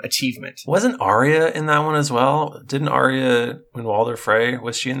goddamn achievement. Wasn't Arya in that one as well? Didn't Arya, when Walder Frey,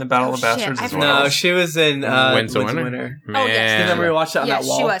 was she in the Battle of Bastards as well? No, she was in Winds of Winter. Oh yes, remember we watched it on that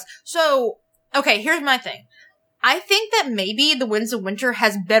wall? She was. So, okay, here's my thing. I think that maybe the Winds of Winter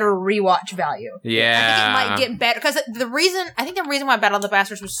has better rewatch value. Yeah. I think it might get better, because the reason why Battle of the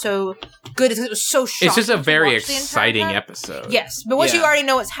Bastards was so good is because it was so shocking. It's just a very exciting episode. Yes, but once you already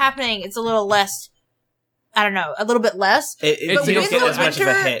know what's happening, it's a little less, I don't know, a little bit less. But you don't get as much of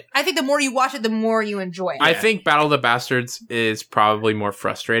a hit. I think the more you watch it, the more you enjoy it. I think Battle of the Bastards is probably more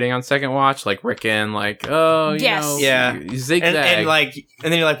frustrating on second watch, like Rickon, like, oh, you know, zigzag. And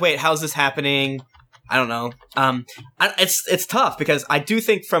then you're like, wait, how's this happening? I don't know. It's tough because I do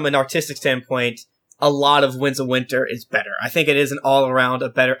think from an artistic standpoint, a lot of Winds of Winter is better. I think it is an all around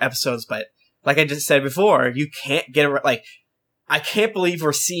of better episodes, but like I just said before, you can't get it like. I can't believe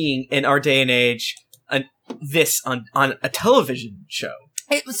we're seeing in our day and age this on a television show.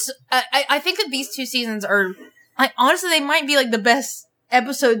 It was. I think that these two seasons are. Honestly, they might be like the best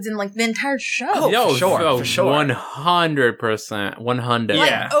episodes in like the entire show. Oh, for sure. 100%. 100.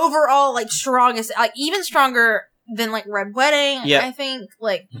 Like overall, like strongest, like even stronger than like Red Wedding. Yeah. I think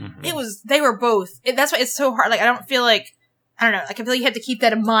like they were both. That's why it's so hard. Like I don't feel like I don't know. Like I feel like you have to keep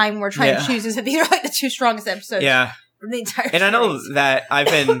that in mind when we're trying to choose. Is that these are like the two strongest episodes. Yeah. From the entire and series. I know that I've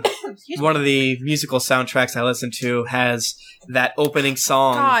been one of the musical soundtracks I listen to has that opening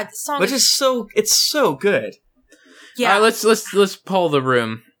song, God, the song which is so good. Yeah. All right, let's poll the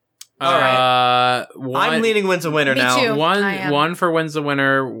room. All right. I'm leaning wins a winner Me now. too. One for wins the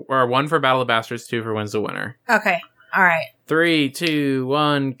winner, or one for Battle of Bastards, 2 for wins the winner. Okay. All right. 3, 2,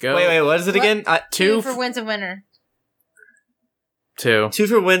 1, go. Wait, what is it again? 2 for wins a winner. 2. 2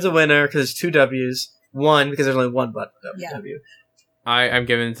 for wins a winner because there's 2 W's. 1 because there's only one W. Yeah. I'm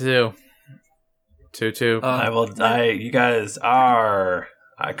giving 2. 2. You guys are.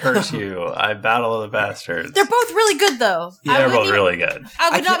 I curse you. I Battle of the Bastards. They're both really good, though. Yeah, they're both really good. I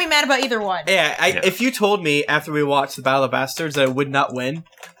would not be mad about either one. Yeah, if you told me after we watched the Battle of the Bastards that I would not win,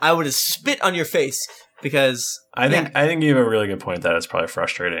 I would have spit on your face because I think you have a really good point that it's probably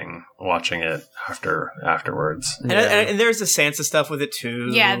frustrating watching it afterwards. And there's the Sansa stuff with it too.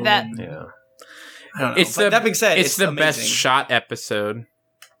 Yeah, that. Yeah. I don't know. That being said, it's the amazing. best shot episode.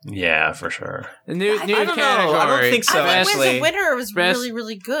 Yeah, for sure. New I don't category. know. I don't think so. I think Actually, Wins the Winner was really,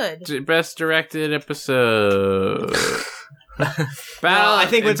 really good. Best directed episode. I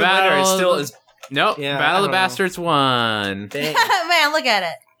think Wins the Winner is still is. Nope. Yeah, Battle of the know. Bastards won. Man, look at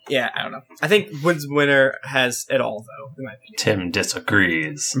it. Yeah, I don't know. I think Wins the Winner has it all, though. In my opinion. Tim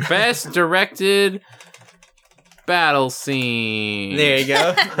disagrees. Best directed battle scene. There you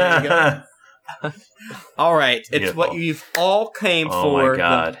go. There you go. All right, it's Beautiful. what you've all came Oh for. my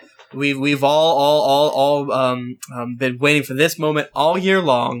god. We've all been waiting for this moment all year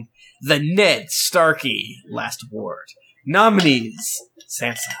long. The Ned Starkey Last Award. Nominees: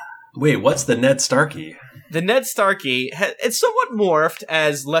 Sansa. Wait, what's the Ned Starkey? The Ned Starkey it's somewhat morphed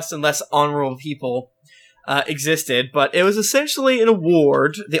as less and less honorable people existed, but it was essentially an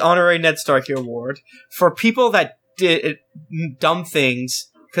award, the honorary Ned Starkey Award, for people that did dumb things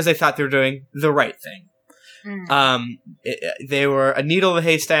because they thought they were doing the right thing. They were a needle in the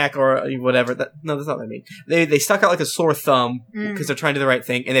haystack or whatever. That's not what I mean. They stuck out like a sore thumb because they're trying to do the right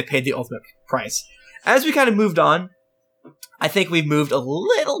thing, and they paid the ultimate price. As we kind of moved on, I think we've moved a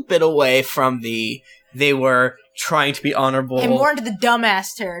little bit away from they were trying to be honorable. And more into the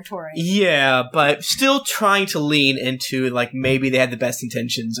dumbass territory. Yeah, but still trying to lean into, like, maybe they had the best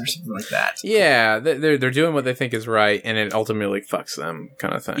intentions or something like that. Yeah, they're doing what they think is right, and it ultimately fucks them,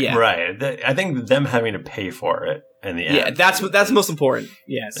 kind of thing. Yeah. Right. I think them having to pay for it in the end. Yeah, that's most important.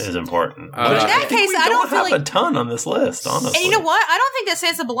 Yes. Is important. In that case, we I don't feel have like a ton on this list, honestly. And you know what? I don't think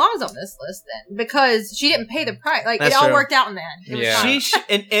that Sansa belongs on this list then, because she didn't pay the price. Like That's it all true. worked out in the end. It was Yeah.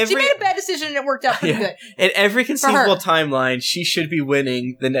 fine. She made a bad decision and it worked out pretty good. In every conceivable her. timeline, she should be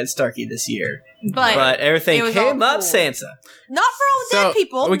winning the Ned Starkey this year. But everything it was came all up cool. Sansa. Not for all the dead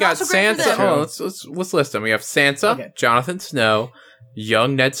people. We got not so great for Sansa. them. Oh, let's list them. We have Sansa, Okay. Jonathan Snow,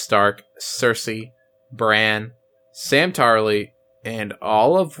 young Ned Stark, Cersei, Bran, Sam Tarly, and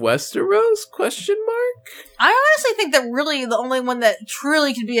all of Westeros? Question mark. I honestly think that really the only one that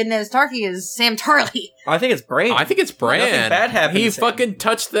truly could be a Ned Starkey is Sam Tarly. I think it's Bran. I think it's Bran. Nothing bad happened He to Sam. fucking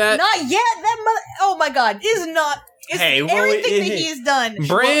touched that. Not yet. That oh my god, is not. It's Hey, well, everything that he's done.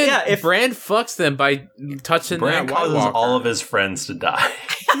 Bran, Well, yeah, if- Bran fucks them by touching Bran that White causes Walker. all of his friends to die.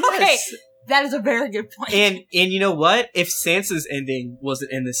 Okay, that is a very good point. And you know what? If Sansa's ending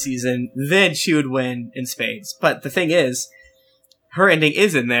wasn't in the season, then she would win in spades. But the thing is, her ending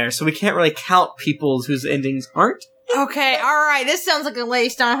is in there, so we can't really count people whose endings aren't. Okay, all right. This sounds like a Lady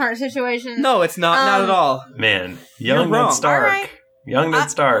Stoneheart situation. No, it's not at all. Man, You're young wrong. Ned Stark. All right. Young Ned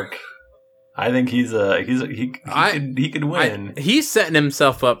Stark. I think he could win. He's setting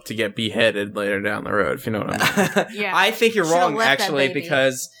himself up to get beheaded later down the road, if you know what I mean. Yeah. I think you're Should've wrong, left that actually, baby.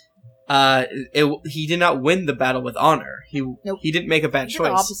 because he did not win the battle with honor. He didn't make a bad He did the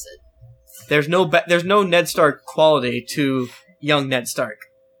choice. opposite. There's no Ned Stark quality to young Ned Stark.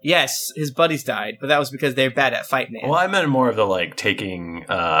 Yes, his buddies died, but that was because they're bad at fighting. Well, I meant more of the like taking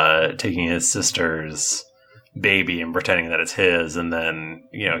his sister's baby and pretending that it's his, and then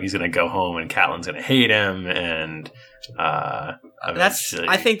he's gonna go home and Catelyn's gonna hate him, and I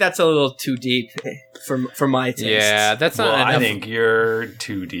think that's a little too deep for my taste. Yeah, that's not Well, enough. I think you're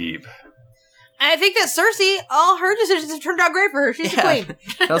too deep. And I think that Cersei, all her decisions have turned out great for her. She's the queen.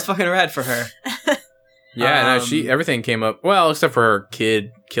 That was fucking rad for her. Yeah, no, everything came up well, except for her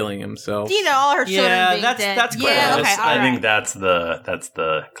kid killing himself. All her children Yeah, being that's- dead. that's quite yeah, honest. okay, all I right. think that's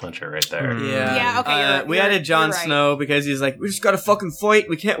the clincher right there. Mm. Yeah, okay, we added Jon you're right. Snow because he's like, we just gotta fucking fight.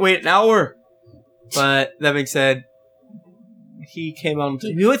 We can't wait an hour. But that being said, he came on.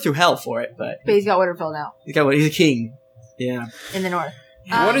 We went through hell for it, but he's got Winterfell now. He's a king. Yeah. In the north.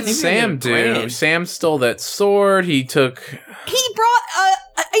 What did Sam do? Sam stole that sword. He brought,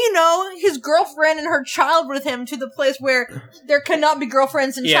 his girlfriend and her child with him to the place where there cannot be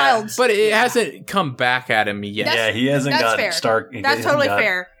girlfriends and childs. But it hasn't come back at him yet. He hasn't got fair. Stark. That's totally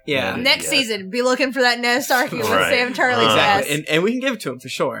fair. Yeah. Next season, be looking for that Ned Starkey with Sam Tarley's exactly. And we can give it to him for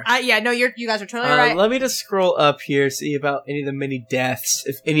sure. You guys are totally right. Let me just scroll up here, see about any of the mini deaths.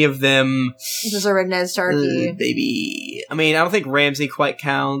 If any of them deserve a Ned Starkey. Baby. I mean, I don't think Ramsay quite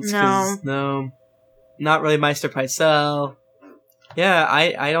counts. No. Not really Meister Pycelle. Yeah,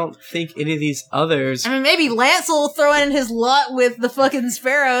 I don't think any of these others. I mean, maybe Lance will throw in his lot with the fucking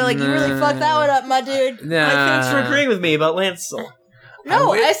Sparrow. Like, you really fucked that one up, my dude. Thanks for agreeing with me about Lancel.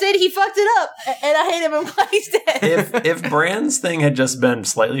 No, I said he fucked it up, and I hate him and glad he's dead. If Bran's thing had just been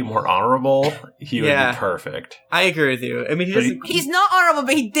slightly more honorable, he would be perfect. I agree with you. I mean, he's not honorable,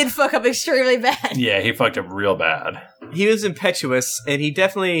 but he did fuck up extremely bad. Yeah, he fucked up real bad. He was impetuous, and he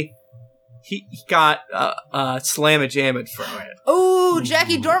definitely... He got slam-a-jammed from it. Oh,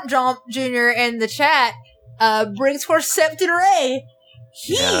 Jackie Dormjomp Jr. in the chat brings forth Septon Ray.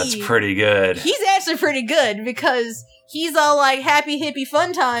 That's pretty good. He's actually pretty good because he's all like happy hippie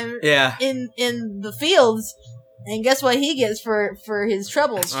fun time in the fields. And guess what he gets for his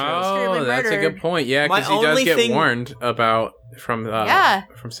troubles? Oh, that's a good point. Yeah, because he does get warned about from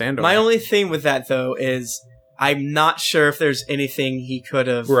Sandor. My only thing with that, though, is... I'm not sure if there's anything he could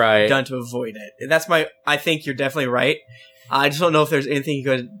have done to avoid it. That's I think you're definitely right. I just don't know if there's anything he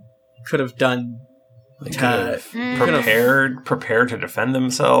could have done. Prepared to defend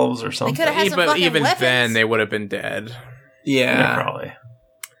themselves or something. But even then, they would have been dead. Yeah, probably.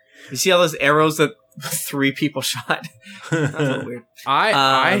 You see all those arrows that 3 people shot? That's a little weird.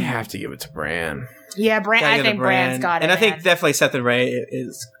 I have to give it to Bran. Yeah, I think Bran's got it. And I think definitely Septon Ray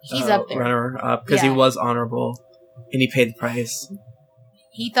is up there. Runner up because he was honorable and he paid the price.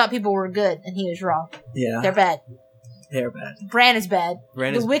 He thought people were good and he was wrong. Yeah. They're bad. Bran is bad.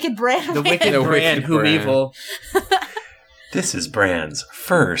 The wicked Bran. The wicked Bran, who evil. This is Bran's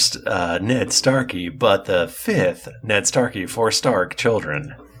first Ned Starkey, but the 5th Ned Starkey for Stark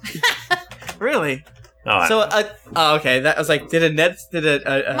children. Really? Oh, so, okay. That was like,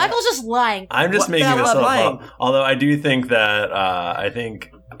 Michael's just lying. I'm just making this up. Although I do think that I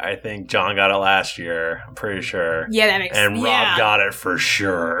think John got it last year. I'm pretty sure. Yeah, that makes sense. And Rob got it for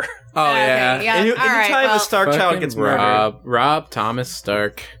sure. Oh yeah. Anytime a Stark child gets murdered, Rob Thomas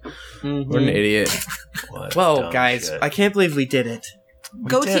Stark. Mm-hmm. What an idiot. Whoa, guys! Shit. I can't believe we did it.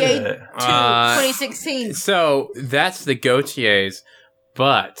 Gautier 2016. So that's the Gautiers,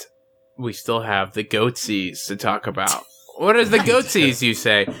 but we still have the Goatsies to talk about. What are the Goatsies, you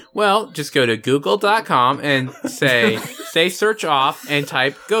say? Well, just go to google.com and say search off and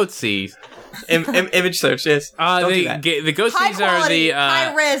type Goatsies. Image search, yes. The Goatsies are the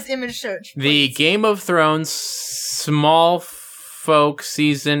high-res image search. Please. The Game of Thrones Small Folk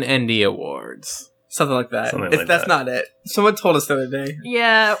Season Indie Awards. Something like that. That's not it. Someone told us the other day.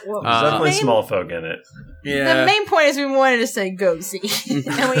 Yeah. Well, there's definitely small folk in it. Yeah. The main point is we wanted to say Goatsy, and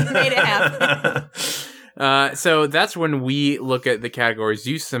we made it happen. So that's when we look at the categories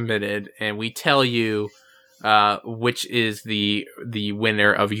you submitted, and we tell you which is the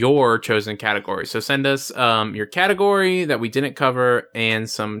winner of your chosen category. So send us your category that we didn't cover and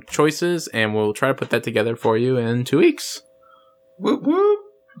some choices, and we'll try to put that together for you in 2 weeks. Whoop whoop.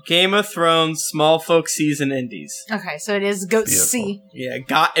 Game of Thrones Small Folk Season Indies. Okay, so it is Goatsy. Yeah,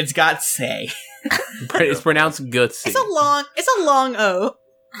 it's got say. It's pronounced Goatsy. It's a long O.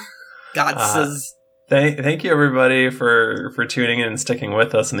 Gots's. Thank you everybody for tuning in and sticking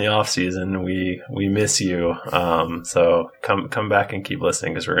with us in the off season. We miss you. So come back and keep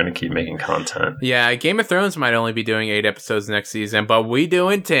listening because we're going to keep making content. Yeah, Game of Thrones might only be doing 8 episodes next season, but we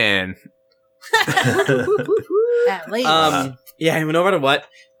doing 10. At least. Yeah, no matter what.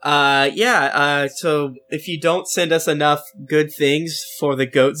 So if you don't send us enough good things for the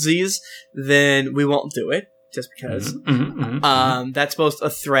Goatsies, then we won't do it. Just because. That's both a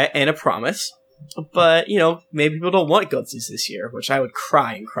threat and a promise. But, maybe people don't want Goatsies this year, which I would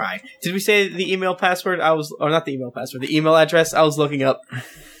cry and cry. Did we say the email password? Not the email password, the email address? I was looking up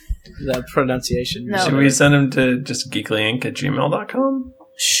the pronunciation. No. Should we send them to just geeklyinc@gmail.com?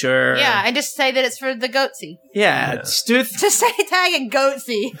 Sure. Yeah, and just say that it's for the Goatsy. Yeah. Just say tag it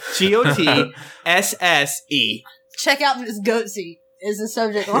Goatsy. GOTSSE. Check out this Goatsy is the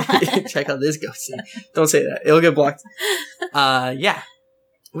subject line. Check out this Goatsy. Don't say that. It'll get blocked. Yeah.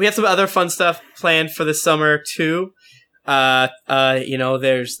 We have some other fun stuff planned for the summer too.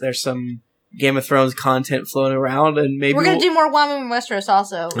 There's some Game of Thrones content floating around, and maybe we're gonna do more Wild Moving Westeros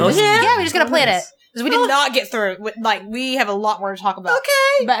also. Oh, yeah? We just gotta plan it. Because we did not get through it. Like, we have a lot more to talk about.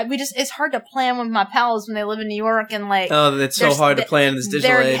 Okay. But it's hard to plan with my pals when they live in New York and, like... Oh, it's so hard to plan in this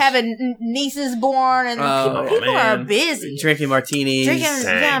digital age. They're having nieces born and people are busy. Drinking martinis.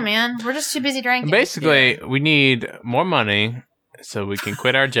 Yeah, man. We're just too busy drinking. Basically, we need more money so we can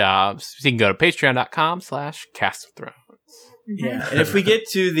quit our jobs. So you can go to patreon.com/Cast of Thrones. Yeah, and if we get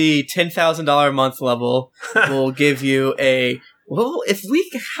to the $10,000 a month level, we'll give you a... Well, what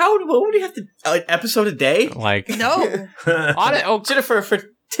would we have to, an episode a day? Like, no. Jennifer, for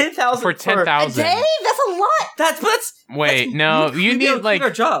 10,000 for 10,000 a day? That's a lot. That's wait, no, you need like,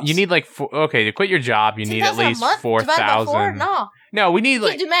 you need like, to quit your job, you need at least 4,000. No, we need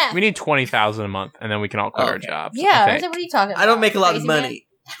like, we need 20,000 a month, and then we can all quit our jobs. Yeah, what are you talking about? I don't make a lot of money.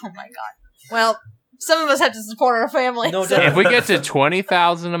 Man? Oh my god. Well, some of us have to support our families. No, if we get to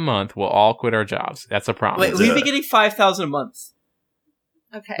 20,000 a month, we'll all quit our jobs. That's a promise. Wait, we'd be getting 5,000 a month.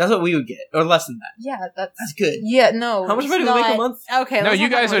 Okay. That's what we would get. Or less than that. Yeah, that's good. Yeah, no. How much money do we make a month? Okay. No, you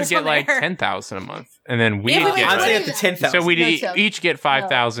guys would get like 10,000 a month. And then we get... I'm saying up to 10,000. So we'd each get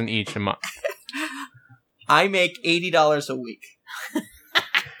 5,000 each a month. I make $80 a week.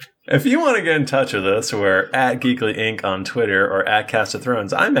 If you want to get in touch with us, we're at Geekly Inc. on Twitter or at Cast of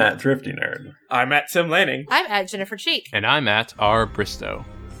Thrones. I'm at Thrifty Nerd. I'm at Tim Lanning. I'm at Jennifer Cheek. And I'm at R. Bristow.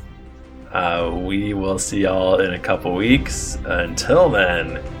 We will see y'all in a couple weeks. Until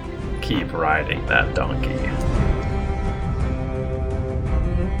then, keep riding that donkey.